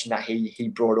foundation that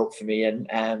he brought up for me.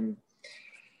 And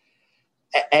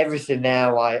everything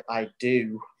now I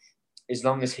do, as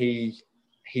long as he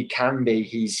can be,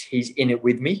 he's in it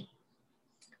with me.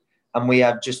 And we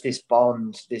have just this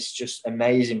bond, this just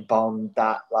amazing bond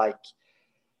that like,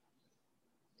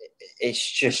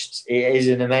 it's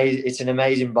an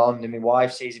amazing bond, and my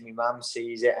wife sees it, my mum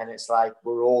sees it, and it's like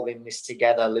we're all in this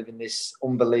together, living this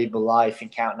unbelievable life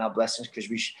and counting our blessings, because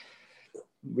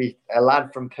we a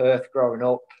lad from Perth growing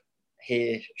up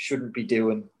here shouldn't be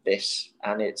doing this,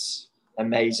 and it's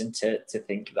amazing to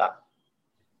think of that.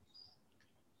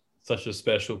 Such a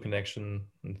special connection,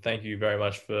 and thank you very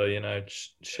much for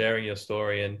sharing your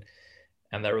story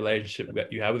and that relationship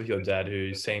that you have with your dad,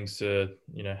 who seems to,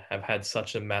 have had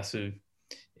such a massive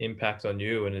impact on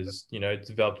you and has,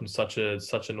 developed into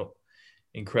such an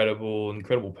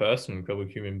incredible person, incredible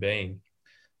human being.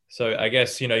 So I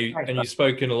guess, you've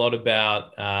spoken a lot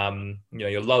about,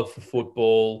 your love for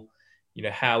football,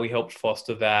 how he helped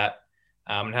foster that,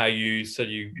 and how you said,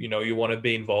 you want to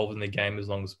be involved in the game as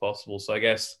long as possible. So I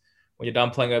guess when you're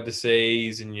done playing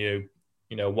overseas and you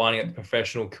winding up the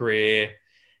professional career,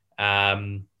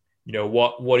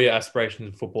 what are your aspirations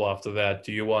in football after that?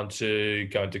 Do you want to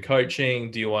go into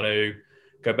coaching? Do you want to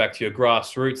go back to your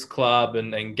grassroots club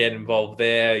and get involved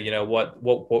there?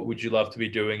 What would you love to be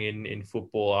doing in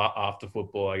football after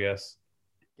football, I guess?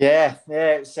 Yeah.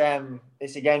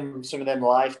 It's again some of them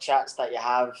live chats that you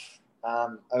have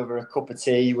over a cup of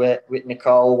tea with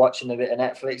Nicole, watching a bit of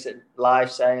Netflix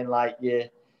live, saying like you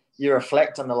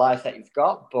reflect on the life that you've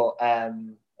got, but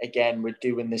again, we're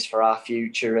doing this for our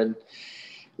future and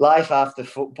life after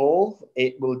football.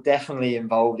 It will definitely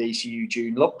involve ECU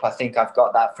June. Look, I think I've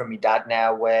got that from my dad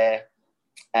now where,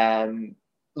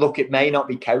 look, it may not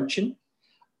be coaching.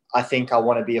 I think I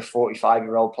want to be a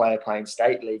 45-year-old player playing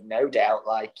state league, no doubt.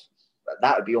 Like,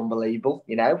 that would be unbelievable.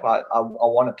 I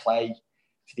want to play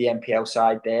for the NPL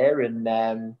side there. And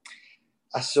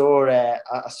I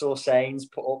saw Sains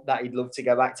put up that he'd love to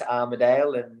go back to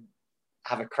Armadale and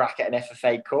have a crack at an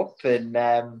FFA Cup.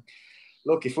 And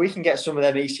look, if we can get some of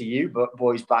them ECU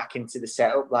boys back into the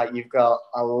setup, like you've got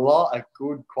a lot of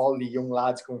good quality young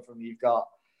lads coming from. You've got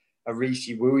a Reece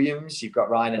Williams, you've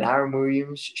got Ryan and Aaron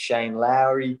Williams, Shane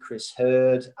Lowry, Chris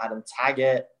Hurd, Adam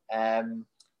Taggart.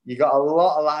 You've got a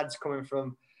lot of lads coming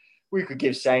from. We could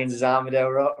give Sains as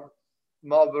Armadale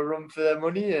more of a run for their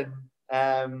money.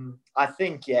 And I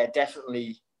think, yeah,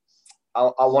 definitely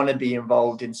I want to be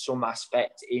involved in some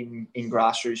aspect in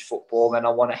grassroots football, and I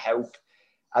want to help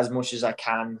as much as I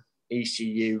can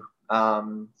ECU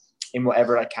in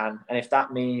whatever I can. And if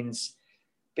that means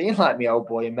being like my old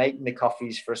boy and making the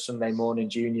coffees for a Sunday morning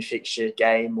junior fixture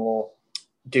game, or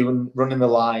running the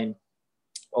line,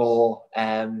 or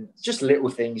just little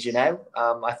things,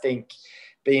 I think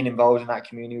being involved in that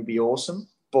community would be awesome.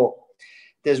 But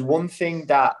there's one thing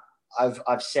that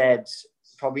I've said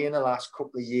probably in the last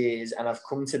couple of years, and I've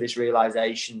come to this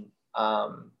realization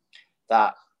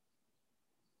that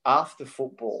after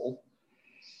football,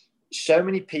 so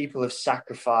many people have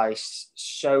sacrificed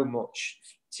so much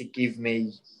to give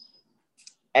me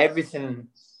everything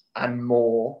and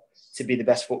more to be the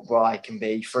best footballer I can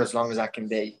be for as long as I can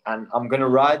be. And I'm going to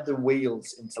ride the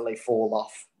wheels until they fall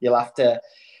off. You'll have to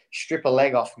strip a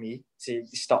leg off me to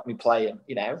stop me playing,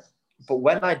 But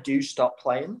when I do stop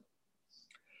playing,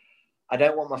 I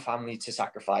don't want my family to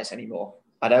sacrifice anymore.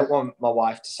 I don't want my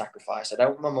wife to sacrifice. I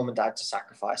don't want my mum and dad to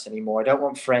sacrifice anymore. I don't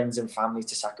want friends and family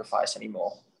to sacrifice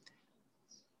anymore.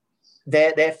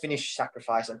 They're finished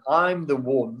sacrificing. I'm the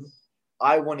one.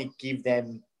 I want to give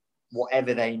them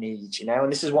whatever they need,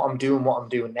 And this is what I'm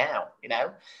doing now,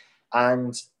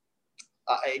 And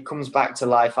it comes back to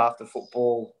life after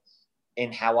football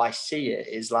in how I see it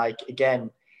is like, again,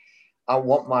 I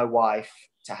want my wife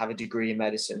to have a degree in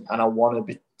medicine, and I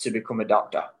want to become a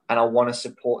doctor, and I want to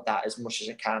support that as much as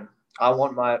I can. I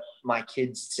want my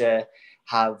kids to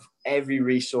have every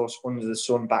resource under the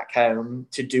sun back home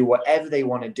to do whatever they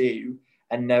want to do,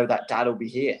 and know that dad will be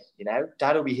here,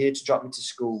 Dad will be here to drop me to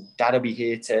school. Dad will be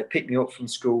here to pick me up from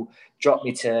school, drop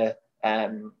me to a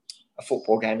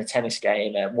football game, a tennis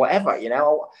game, whatever,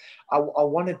 I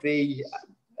want to be,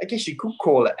 I guess you could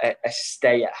call it a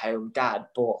stay-at-home dad,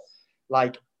 but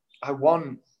like I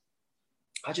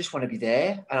just want to be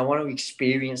there, and I want to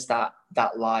experience that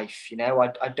life,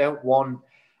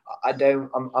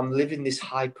 I'm living this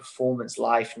high performance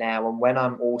life now. And when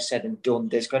I'm all said and done,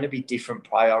 there's going to be different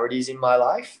priorities in my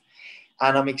life.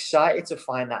 And I'm excited to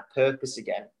find that purpose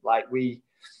again. Like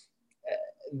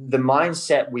the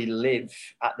mindset we live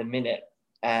at the minute,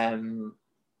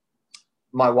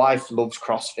 my wife loves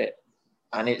CrossFit,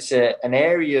 and it's an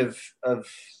area of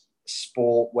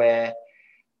sport where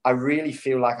I really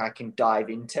feel like I can dive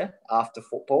into after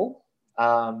football.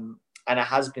 And it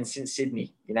has been since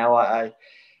Sydney, I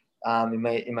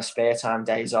in my spare time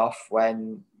days off,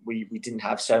 when we didn't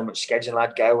have so much schedule,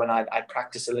 I'd go and I'd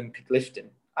practice Olympic lifting.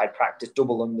 I'd practice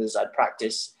double unders. I'd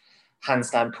practice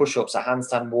handstand push-ups, a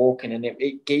handstand walking. And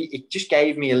it just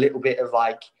gave me a little bit of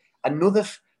like another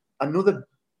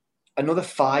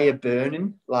fire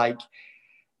burning. Like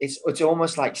it's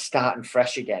almost like starting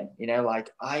fresh again,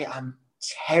 like I am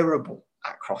terrible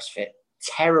at CrossFit,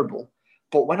 terrible.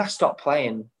 But when I stop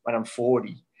playing, when I'm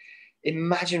 40,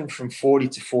 imagine from 40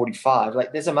 to 45,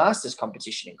 like there's a masters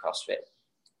competition in CrossFit.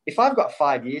 If I've got a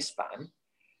 5-year span,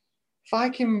 if I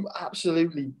can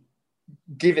absolutely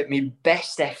give it my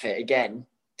best effort again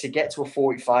to get to a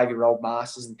 45-year-old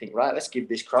masters and think, right, let's give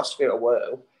this CrossFit a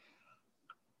whirl,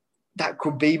 that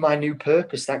could be my new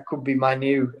purpose. That could be my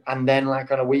new, and then like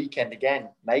on a weekend again,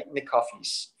 making the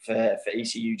coffees for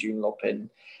ECU June Up and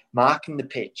marking the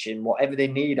pitch and whatever they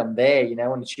need, I'm there,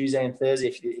 on a Tuesday and Thursday.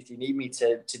 If you need me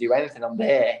to do anything, I'm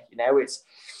there.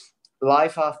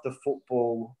 life after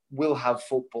football will have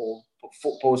football, but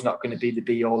football's not going to be the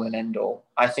be all and end all.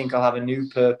 I think I'll have a new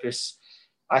purpose.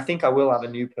 I think I will have a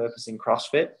new purpose in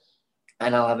CrossFit,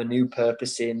 and I'll have a new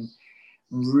purpose in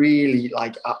really,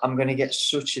 like, I'm going to get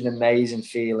such an amazing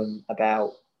feeling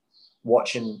about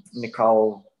watching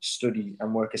Nicole study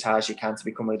and work as hard as she can to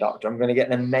become a doctor. I'm going to get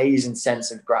an amazing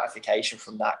sense of gratification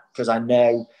from that, because I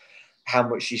know how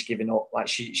much she's given up. Like,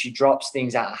 she drops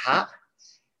things out of hat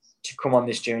to come on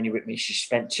this journey with me. She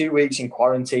spent 2 weeks in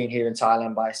quarantine here in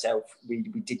Thailand by herself. We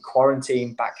did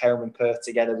quarantine back home in Perth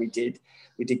together. We did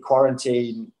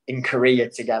quarantine in Korea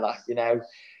together. You know,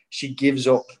 she gives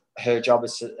up her job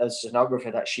as a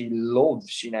sonographer that she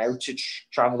loves, you know, to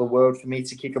travel the world for me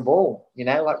to kick a ball. You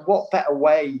know, like, what better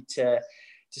way to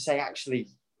say, actually,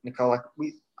 Nicole, like,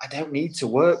 I don't need to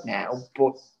work now,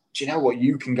 but do you know what?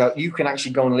 You can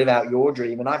actually go and live out your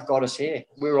dream, and I've got us here.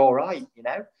 We're all right, you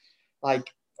know. Like,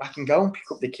 I can go and pick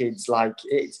up the kids. Like,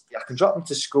 I can drop them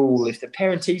to school. If the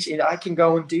parent teaches, I can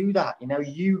go and do that. You know,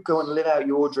 you go and live out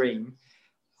your dream.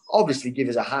 Obviously, give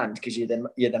us a hand, because you're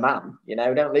the man. You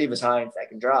know, don't leave us high and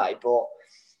second dry. But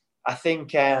I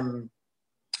think I'm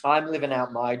living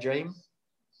out my dream.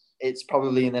 It's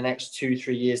probably in the next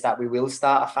 2-3 years that we will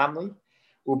start a family.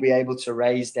 We'll be able to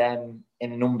raise them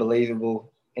in an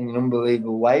unbelievable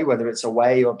way, whether it's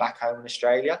away or back home in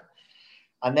Australia.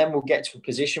 And then we'll get to a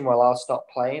position where I'll stop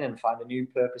playing and find a new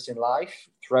purpose in life,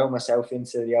 throw myself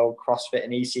into the old CrossFit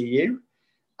and ECU.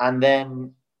 And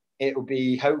then it will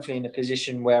be hopefully in a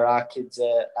position where our kids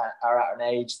are at an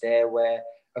age there where,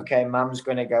 okay, mum's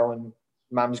going to go and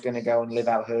live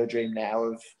out her dream now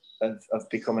of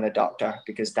becoming a doctor,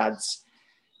 because dad's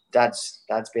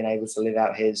been able to live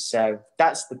out his. So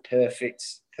that's the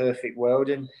perfect world.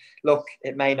 And look,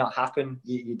 it may not happen.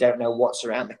 You don't know what's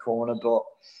around the corner, but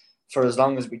for as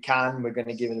long as we can, we're going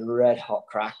to give it a red hot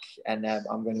crack, and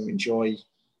I'm going to enjoy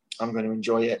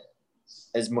it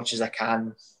as much as I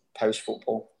can post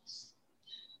football.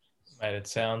 Mate, it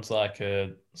sounds like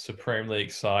a supremely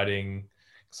exciting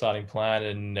plan,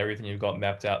 and everything you've got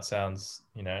mapped out sounds,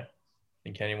 you know, I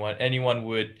think anyone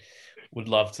would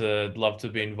love to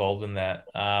be involved in that.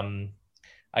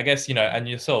 I guess, you know, and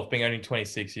yourself being only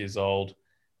 26 years old,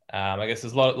 I guess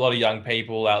there's a lot of young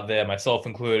people out there, myself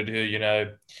included, who, you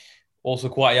know, also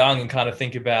quite young and kind of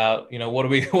think about, you know, what are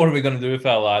we going to do with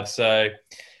our lives? So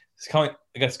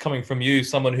it's coming from you,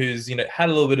 someone who's, you know, had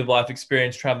a little bit of life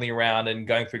experience traveling around and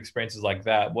going through experiences like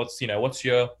that. What's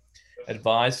your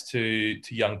advice to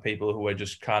young people who are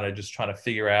just trying to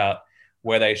figure out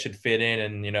where they should fit in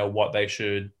and, you know, what they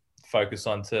should focus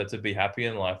on to be happy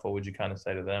in life? What would you kind of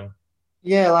say to them?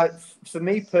 Yeah, like, for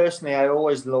me personally, I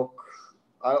always look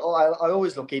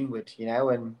inward, you know,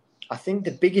 and I think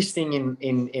the biggest thing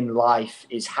in life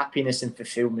is happiness and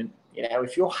fulfillment. You know,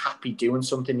 if you're happy doing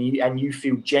something and you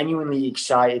feel genuinely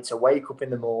excited to wake up in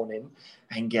the morning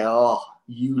and go, oh,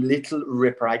 you little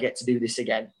ripper, I get to do this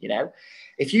again. You know,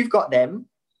 if you've got them,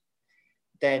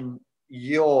 then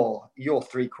you're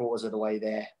 3/4 of the way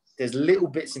there. There's little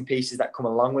bits and pieces that come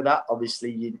along with that.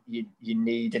 Obviously, you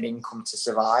need an income to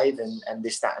survive and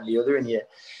this, that, and the other.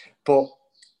 But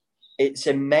it's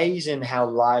amazing how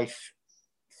life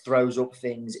throws up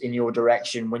things in your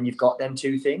direction when you've got them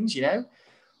two things, you know.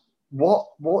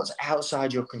 What's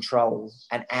outside your control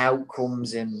and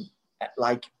outcomes, and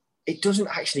like, it doesn't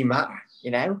actually matter,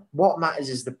 you know. What matters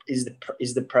is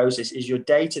the process, is your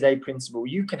day-to-day principle.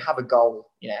 You can have a goal,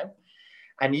 you know,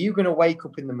 and you're going to wake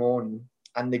up in the morning,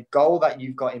 and the goal that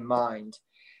you've got in mind,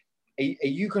 are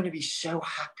you going to be so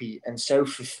happy and so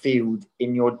fulfilled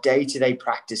in your day-to-day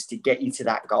practice to get you to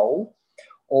that goal?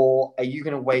 Or are you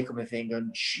going to wake up and think, oh,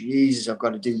 Jesus, I've got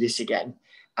to do this again,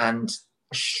 and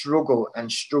struggle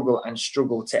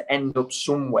to end up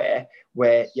somewhere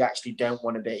where you actually don't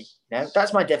want to be? You know,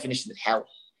 that's my definition of hell,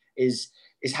 is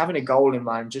having a goal in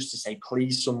mind just to say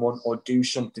please someone or do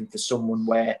something for someone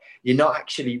where you're not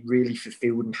actually really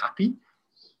fulfilled and happy.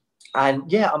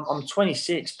 And yeah, I'm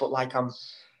 26, but like,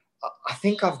 I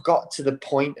think I've got to the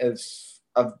point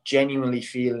of genuinely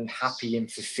feeling happy and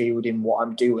fulfilled in what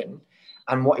I'm doing.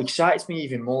 And what excites me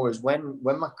even more is when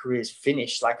my career is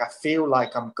finished, like, I feel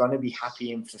like I'm going to be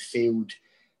happy and fulfilled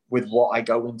with what I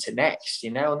go into next,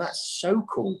 you know, and that's so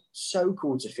cool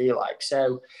to feel like.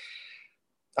 So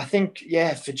I think,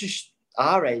 yeah, for just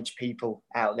our age people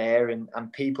out there and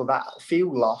people that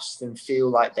feel lost and feel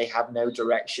like they have no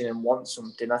direction and want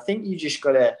something, I think you just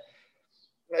got to,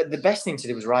 the best thing to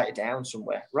do is write it down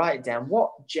somewhere. Write it down.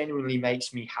 What genuinely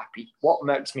makes me happy? What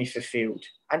makes me fulfilled?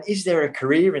 And is there a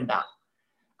career in that?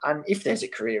 And if there's a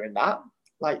career in that,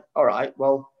 like, all right,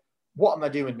 well, what am I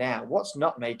doing now? What's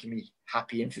not making me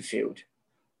happy and fulfilled?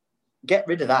 Get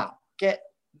rid of that. get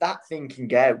that thing can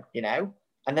go,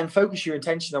 and then focus your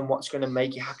attention on what's going to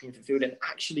make you happy and fulfilled, and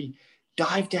actually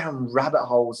dive down rabbit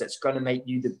holes that's going to make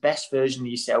you the best version of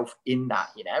yourself in that,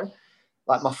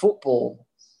 Like my football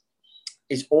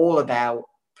is all about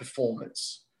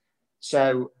performance.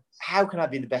 So how can I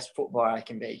be the best footballer I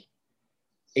can be?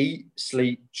 Eat,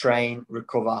 sleep, train,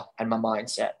 recover, and my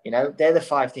mindset. They're the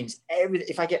 5 things.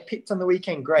 If I get picked on the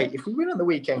weekend, great. If we win on the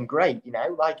weekend, great.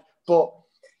 But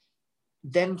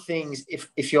them things.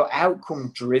 If you're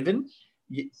outcome driven,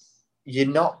 you're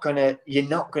not gonna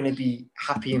be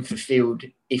happy and fulfilled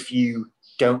if you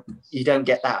don't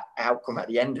get that outcome at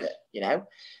the end of it.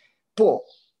 But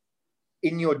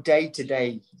in your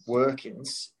day-to-day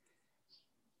workings,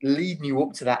 leading you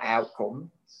up to that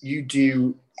outcome, you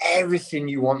do everything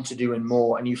you want to do and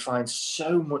more, and you find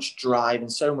so much drive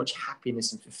and so much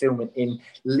happiness and fulfillment in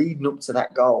leading up to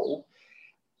that goal.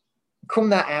 Come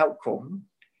that outcome,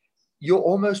 you're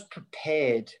almost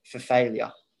prepared for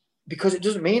failure because it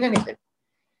doesn't mean anything.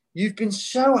 You've been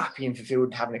so happy and fulfilled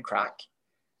and having a crack,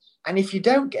 and if you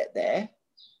don't get there,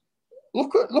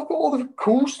 look at all the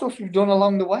cool stuff you've done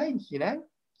along the way,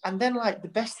 And then, the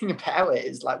best thing about it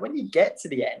is, when you get to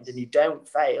the end and you don't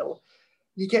fail,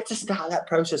 you get to start that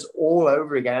process all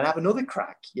over again and have another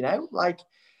crack,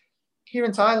 here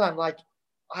in Thailand,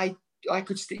 I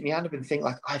could stick my hand up and think,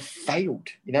 I failed,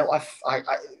 I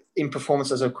in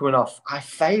performance as I'm coming off, I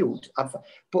failed.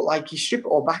 But you strip it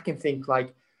all back and think,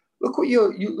 look what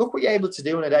you're able to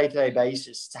do on a day-to-day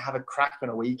basis to have a crack on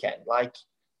a weekend.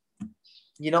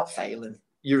 You're not failing.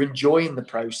 You're enjoying the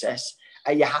process.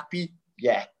 Are you happy?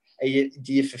 Yeah.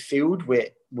 Do you fulfilled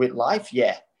with life?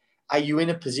 Yeah. Are you in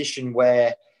a position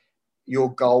where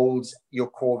your goals, your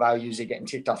core values are getting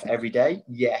ticked off every day?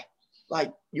 Yeah.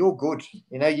 You're good.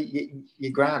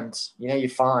 You're grand. You're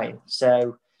fine.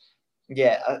 So,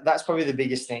 yeah, that's probably the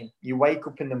biggest thing. You wake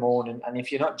up in the morning, and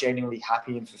if you're not genuinely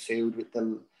happy and fulfilled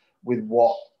with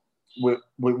what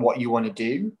you want to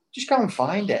do, just go and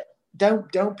find it.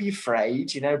 Don't be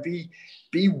afraid,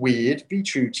 be weird, be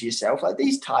true to yourself.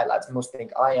 These Thai lads must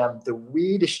think I am the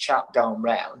weirdest chap going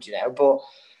round, but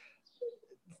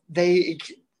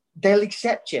they'll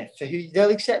accept you for who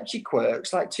they'll accept your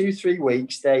quirks. 2-3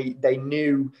 weeks, they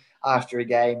knew after a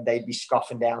game they'd be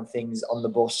scoffing down things on the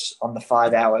bus on the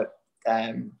 5-hour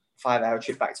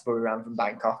trip back to Buriram from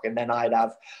Bangkok, and then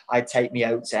I'd take my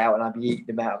oats out and I'd be eating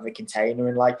them out of a container,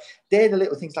 and they're the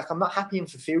little things. I'm not happy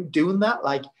and fulfilled doing that,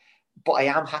 but I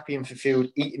am happy and fulfilled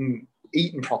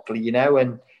eating properly,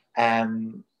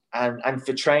 and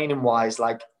for training wise,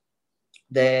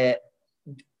 the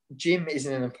gym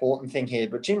isn't an important thing here,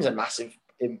 but gym's a massive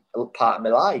part of my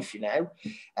life,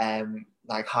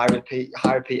 high repeat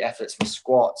efforts, my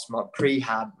squats, my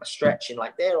prehab, my stretching,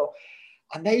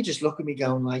 and they just look at me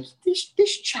going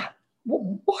this chap,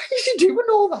 why is he doing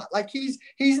all that? He's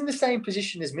in the same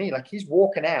position as me. He's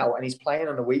walking out and he's playing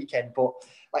on the weekend, but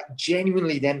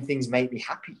genuinely them things make me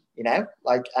happy, and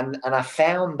I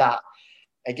found that,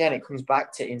 again, it comes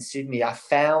back to in Sydney, I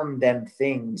found them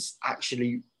things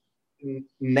actually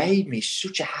made me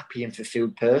such a happy and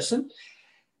fulfilled person.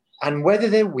 And whether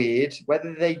they're weird,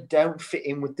 whether they don't fit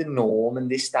in with the norm and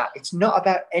this, that, it's not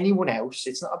about anyone else.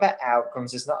 It's not about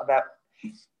outcomes. It's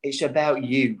about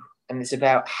you. And it's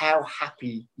about how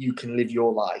happy you can live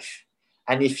your life.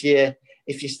 And if you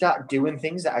start doing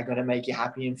things that are going to make you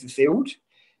happy and fulfilled,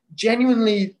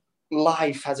 genuinely,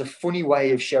 life has a funny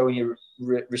way of showing you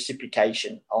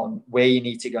reciprocation on where you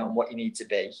need to go and what you need to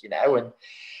be, And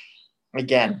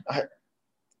again,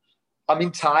 I'm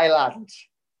in Thailand.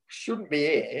 Shouldn't be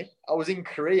here. I was in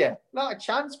Korea. Not a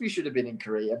chance we should have been in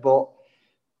Korea, but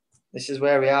this is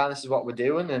where we are. This is what we're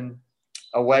doing, and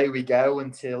away we go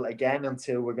until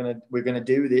we're gonna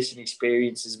do this and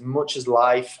experience as much as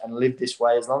life and live this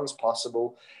way as long as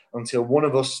possible, until one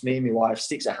of us, me and my wife,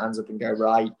 sticks our hands up and go,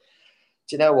 right,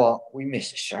 do you know what? We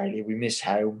miss Australia. We miss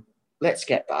home. Let's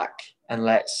get back and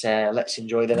let's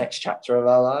enjoy the next chapter of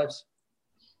our lives.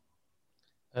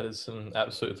 That is some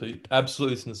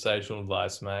absolutely sensational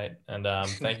advice, mate. And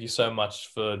thank you so much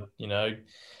for,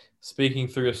 speaking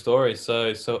through your story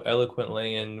so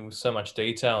eloquently and with so much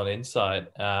detail and insight.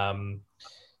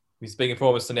 We're speaking for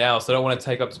almost an hour, so I don't want to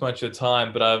take up too much of your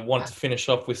time, but I want to finish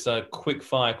off with some quick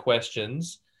fire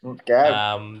questions. Okay.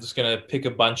 I'm just going to pick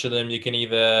a bunch of them. You can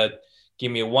either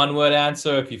give me a 1-word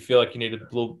answer. If you feel like you need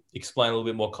to explain a little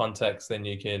bit more context, then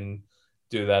you can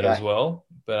do that as well.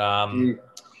 But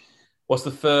what's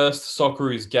the first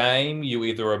Socceroos game you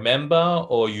either remember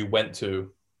or you went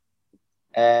to?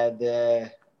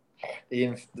 The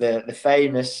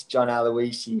famous John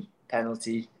Aloisi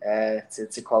penalty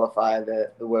to qualify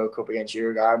the World Cup against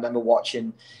Uruguay. I remember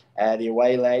watching the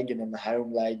away leg and then the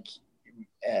home leg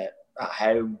at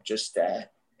home, just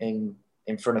in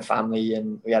front of family,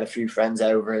 and we had a few friends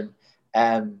over,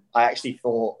 and I actually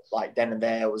thought, like, then and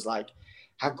there, I was like,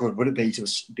 how good would it be to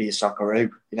be a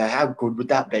Socceroo? You know, how good would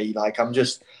that be? Like, I'm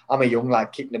a young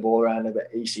lad kicking the ball around at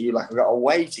ECU. Like, I've got a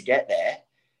way to get there.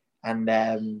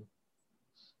 And,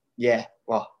 yeah,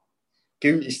 well,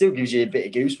 it still gives you a bit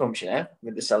of goosebumps, you know,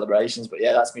 with the celebrations. But,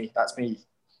 yeah, that's me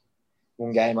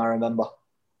one game I remember.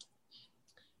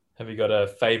 Have you got a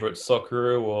favourite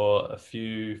Socceroo or a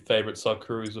few favourite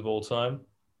Socceroos of all time?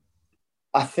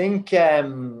 I think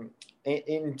in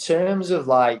terms of,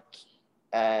 like,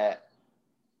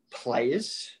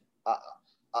 players,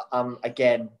 I'm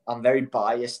very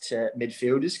biased to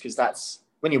midfielders, because that's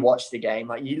when you watch the game,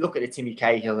 like, you look at a Timmy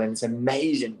Cahill and it's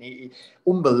amazing,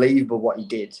 unbelievable what he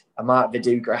did. A Mark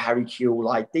Viduka, a Harry Kewell,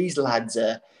 like, these lads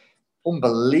are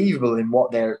unbelievable in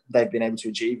what they've been able to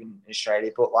achieve in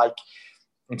Australia. But, like,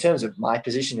 in terms of my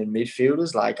position in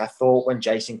midfielders, like, I thought when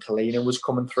Jason Kalina was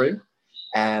coming through,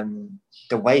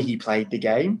 the way he played the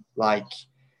game, like,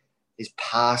 his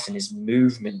pass and his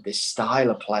movement, this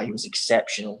style of play was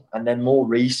exceptional. And then more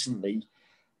recently,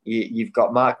 you've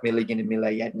got Mark Milligan and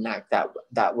Mile Jedinak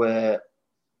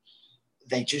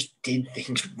they just did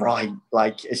things right.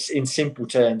 Like, in simple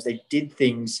terms, they did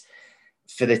things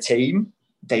for the team.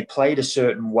 They played a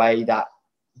certain way that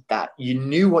you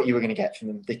knew what you were going to get from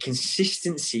them. The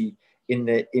consistency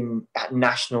at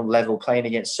national level, playing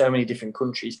against so many different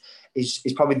countries, is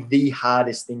probably the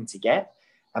hardest thing to get.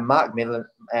 And Mark Milligan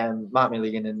and Mile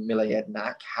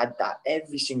Jedinak had that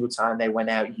every single time they went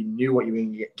out. You knew what you were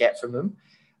going to get from them.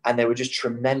 And they were just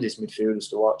tremendous midfielders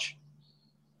to watch.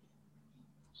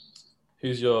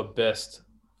 Who's your best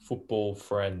football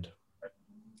friend?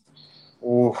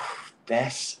 Oh,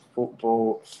 best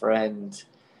football friend.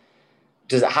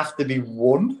 Does it have to be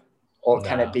one? Or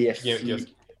can it be a few?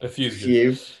 A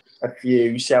few. A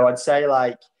few. So I'd say,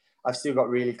 like, I've still got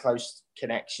really close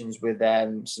connections with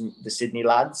the Sydney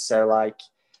lads. So, like,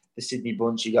 the Sydney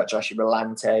bunch, you got Joshua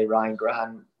Belante, Ryan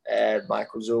Grant,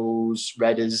 Michael Zulls,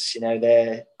 Redders, you know,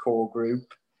 their core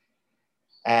group.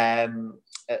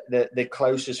 The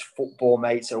closest football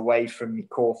mates away from my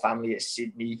core family at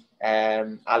Sydney,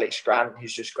 Alex Grant,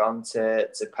 who's just gone to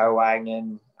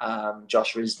Pohang, and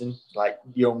Josh Risden, like,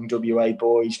 young WA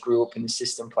boys, grew up in the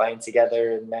system playing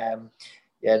together, and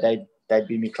they'd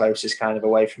be my closest kind of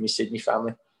away from my Sydney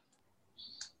family.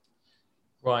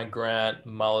 Ryan Grant,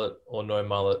 mullet or no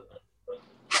mullet?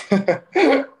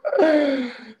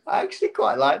 I actually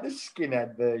quite like the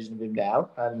skinhead version of him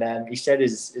now, and he said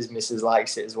his missus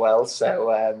likes it as well,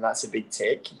 so that's a big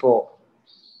tick. But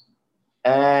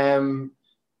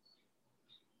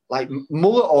like,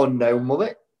 mullet or no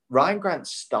mullet, Ryan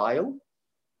Grant's style,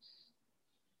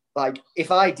 like,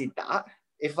 if I did that,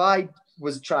 if I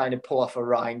was trying to pull off a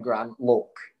Ryan Grant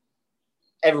look,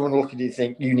 everyone look at you and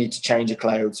think, you need to change your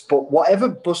clothes. But whatever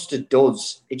Buster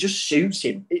does, it just suits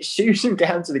him. It suits him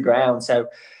down to the ground. So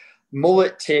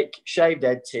mullet tick, shaved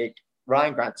head tick,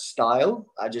 Ryan Grant's style,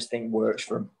 I just think works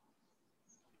for him.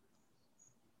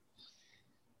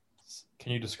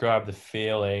 Can you describe the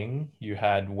feeling you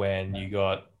had when you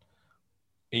got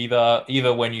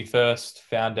either when you first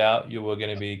found out you were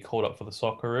going to be called up for the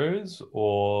Socceroos,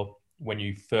 or when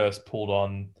you first pulled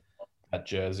on that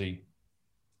jersey?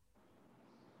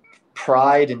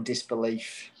 Pride and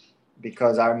disbelief,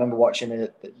 because I remember watching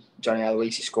Johnny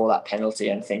Aloisi score that penalty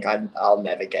and think, I'll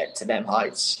never get to them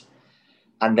heights.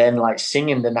 And then, like,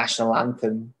 singing the national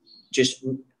anthem,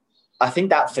 I think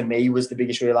that for me was the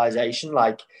biggest realization.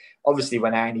 Like, obviously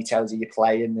when Andy tells you you're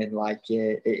playing, then, like,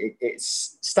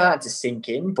 it's starting to sink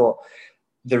in. But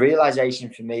the realization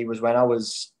for me was when I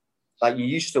was, like, you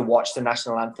used to watch the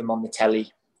national anthem on the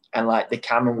telly, and, like, the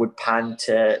camera would pan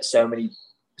to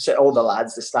all the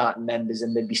lads, the starting members,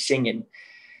 and they'd be singing,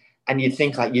 and you'd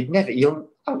think, like, you'll never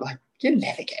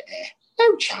get there.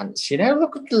 No chance, you know,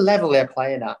 look at the level they're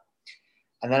playing at.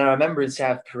 And then I remember in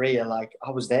South Korea, like,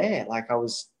 I was there, like,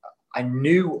 I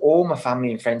knew all my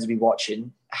family and friends would be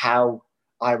watching how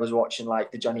I was watching,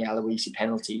 like, the Johnny Aloisi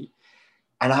penalty,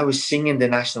 and I was singing the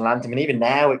national anthem. And even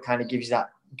now it kind of gives you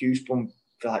that goosebump,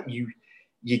 like,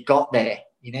 you got there,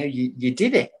 you know, you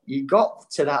did it, you got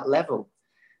to that level.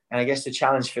 And I guess the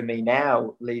challenge for me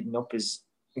now leading up is,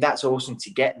 that's awesome to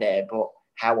get there, but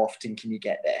how often can you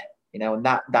get there? You know, and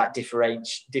that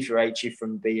differentiates you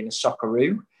from being a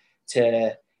Socceroo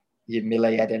to your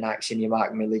Mile Jedinaks and your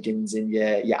Mark Milligans and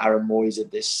your Aaron Moyes of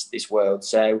this world.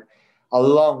 So a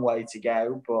long way to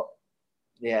go, but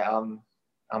yeah,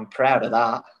 I'm proud of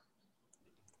that.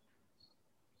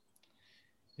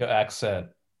 Your accent.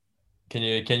 Can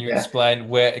you explain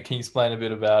Can you explain a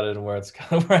bit about it and where it's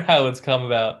how it's come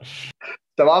about?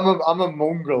 So I'm a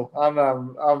mongrel.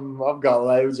 I've got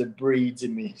loads of breeds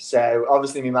in me. So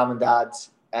obviously my mum and dad,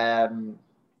 and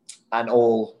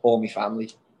all my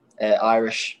family,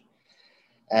 Irish,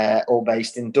 all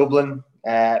based in Dublin.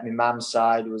 My mum's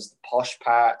side was the posh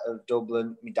part of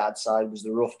Dublin. My dad's side was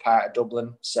the rough part of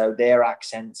Dublin. So their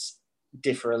accents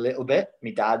differ a little bit. My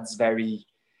dad's very,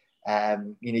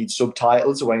 you need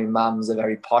subtitles, where my mum's a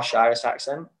very posh Irish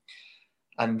accent.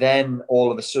 And then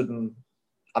all of a sudden,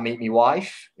 I meet my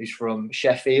wife, who's from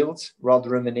Sheffield,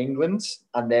 Rotherham in England,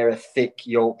 and they're a thick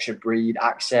Yorkshire breed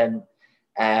accent.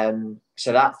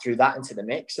 So that threw that into the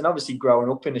mix. And obviously growing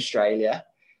up in Australia,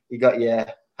 you got your,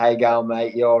 how you going,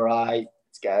 mate? You all right?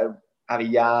 Let's go have a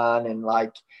yarn. And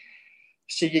like,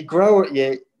 so you grew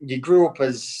up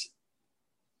as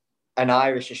an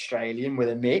Irish Australian with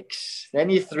a mix. Then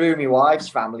you threw my wife's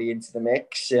family into the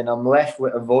mix, and I'm left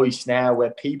with a voice now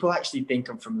where people actually think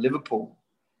I'm from Liverpool.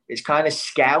 It's kind of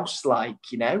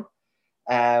Scouse-like, you know.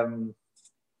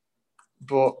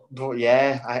 But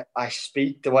yeah, I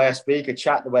speak the way I speak, I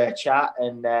chat the way I chat,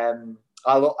 and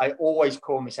I always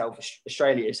call myself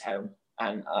Australia is home,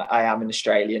 and I am an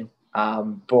Australian.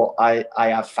 But I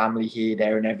have family here,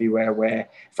 there, and everywhere. Where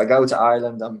if I go to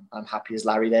Ireland, I'm happy as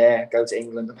Larry there. Go to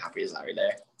England, I'm happy as Larry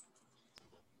there.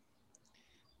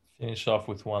 Finish off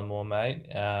with one more, mate.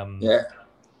 Yeah.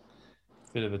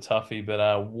 Bit of a toughie,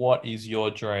 but what is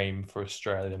your dream for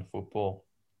Australian football?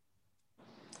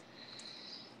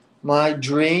 My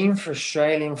dream for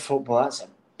Australian football, that's a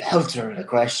belter of a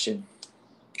question.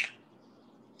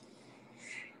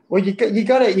 Well, you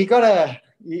gotta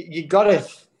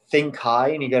think high,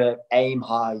 and you gotta aim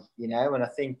high, you know. And I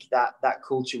think that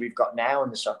culture we've got now in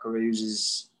the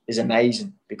Socceroos is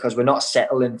amazing, because we're not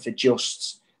settling for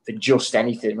just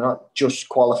anything. We're not just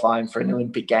qualifying for an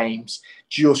Olympic Games,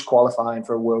 just qualifying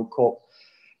for a World Cup.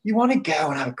 You want to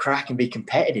go and have a crack and be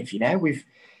competitive, you know. We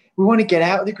want to get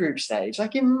out of the group stage.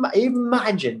 Like,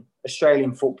 imagine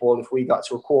Australian football if we got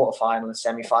to a quarter-final, a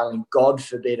semi-final, and God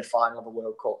forbid a final of a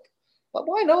World Cup. Like,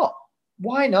 why not?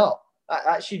 Why not?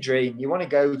 That's your dream. You want to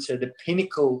go to the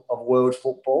pinnacle of world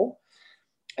football,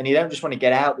 and you don't just want to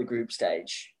get out the group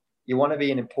stage. You want to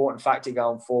be an important factor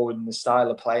going forward in the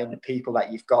style of play and the people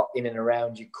that you've got in and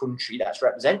around your country that's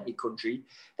representing your country,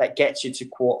 that gets you to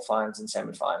quarterfinals and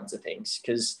semi-finals of things.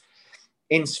 Because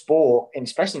in sport, and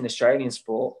especially in Australian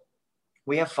sport,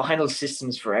 we have final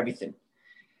systems for everything.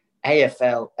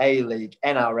 AFL, A-League,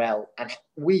 NRL, and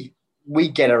we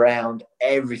get around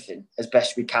everything as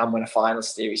best we can when a final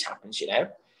series happens, you know.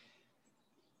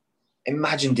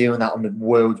 Imagine doing that on the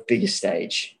world's biggest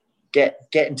stage.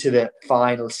 Getting to the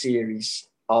final series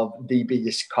of the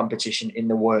biggest competition in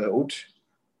the world.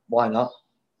 Why not?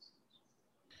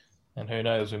 And who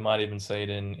knows, we might even see it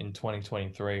in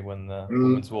 2023 when the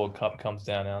Women's World Cup comes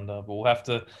down under. But we'll have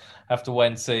to wait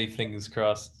and see. Fingers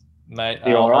crossed, mate.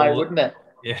 Be all right, wouldn't it?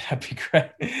 Yeah, that'd be great.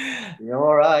 Be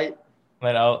all right.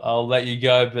 Mate, I'll let you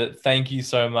go, but thank you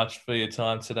so much for your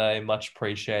time today. Much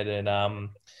appreciated.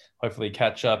 Hopefully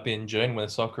catch up in June when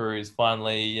the Socceroos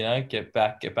finally, you know, get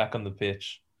back on the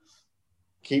pitch.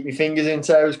 Keep your fingers and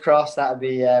toes crossed. That'd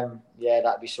be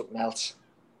something else.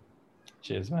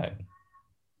 Cheers, mate.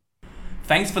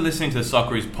 Thanks for listening to the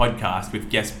Socceroos podcast with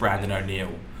guest Brandon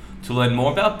O'Neill. To learn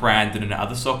more about Brandon and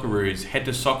other Socceroos, head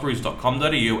to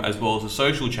socceroos.com.au, as well as the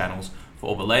social channels for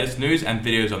all the latest news and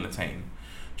videos on the team.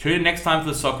 Tune in next time for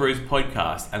the Socceroos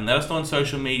podcast, and let us know on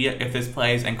social media if there's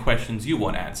players and questions you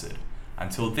want answered.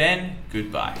 Until then,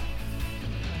 goodbye.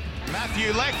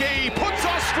 Matthew Leckie puts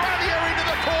Australia into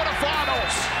the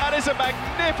quarterfinals. That is a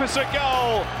magnificent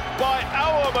goal by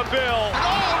Auamabil.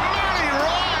 Oh, Matty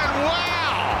Ryan,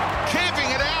 wow!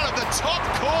 Camping it out of the top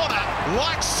corner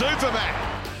like Superman.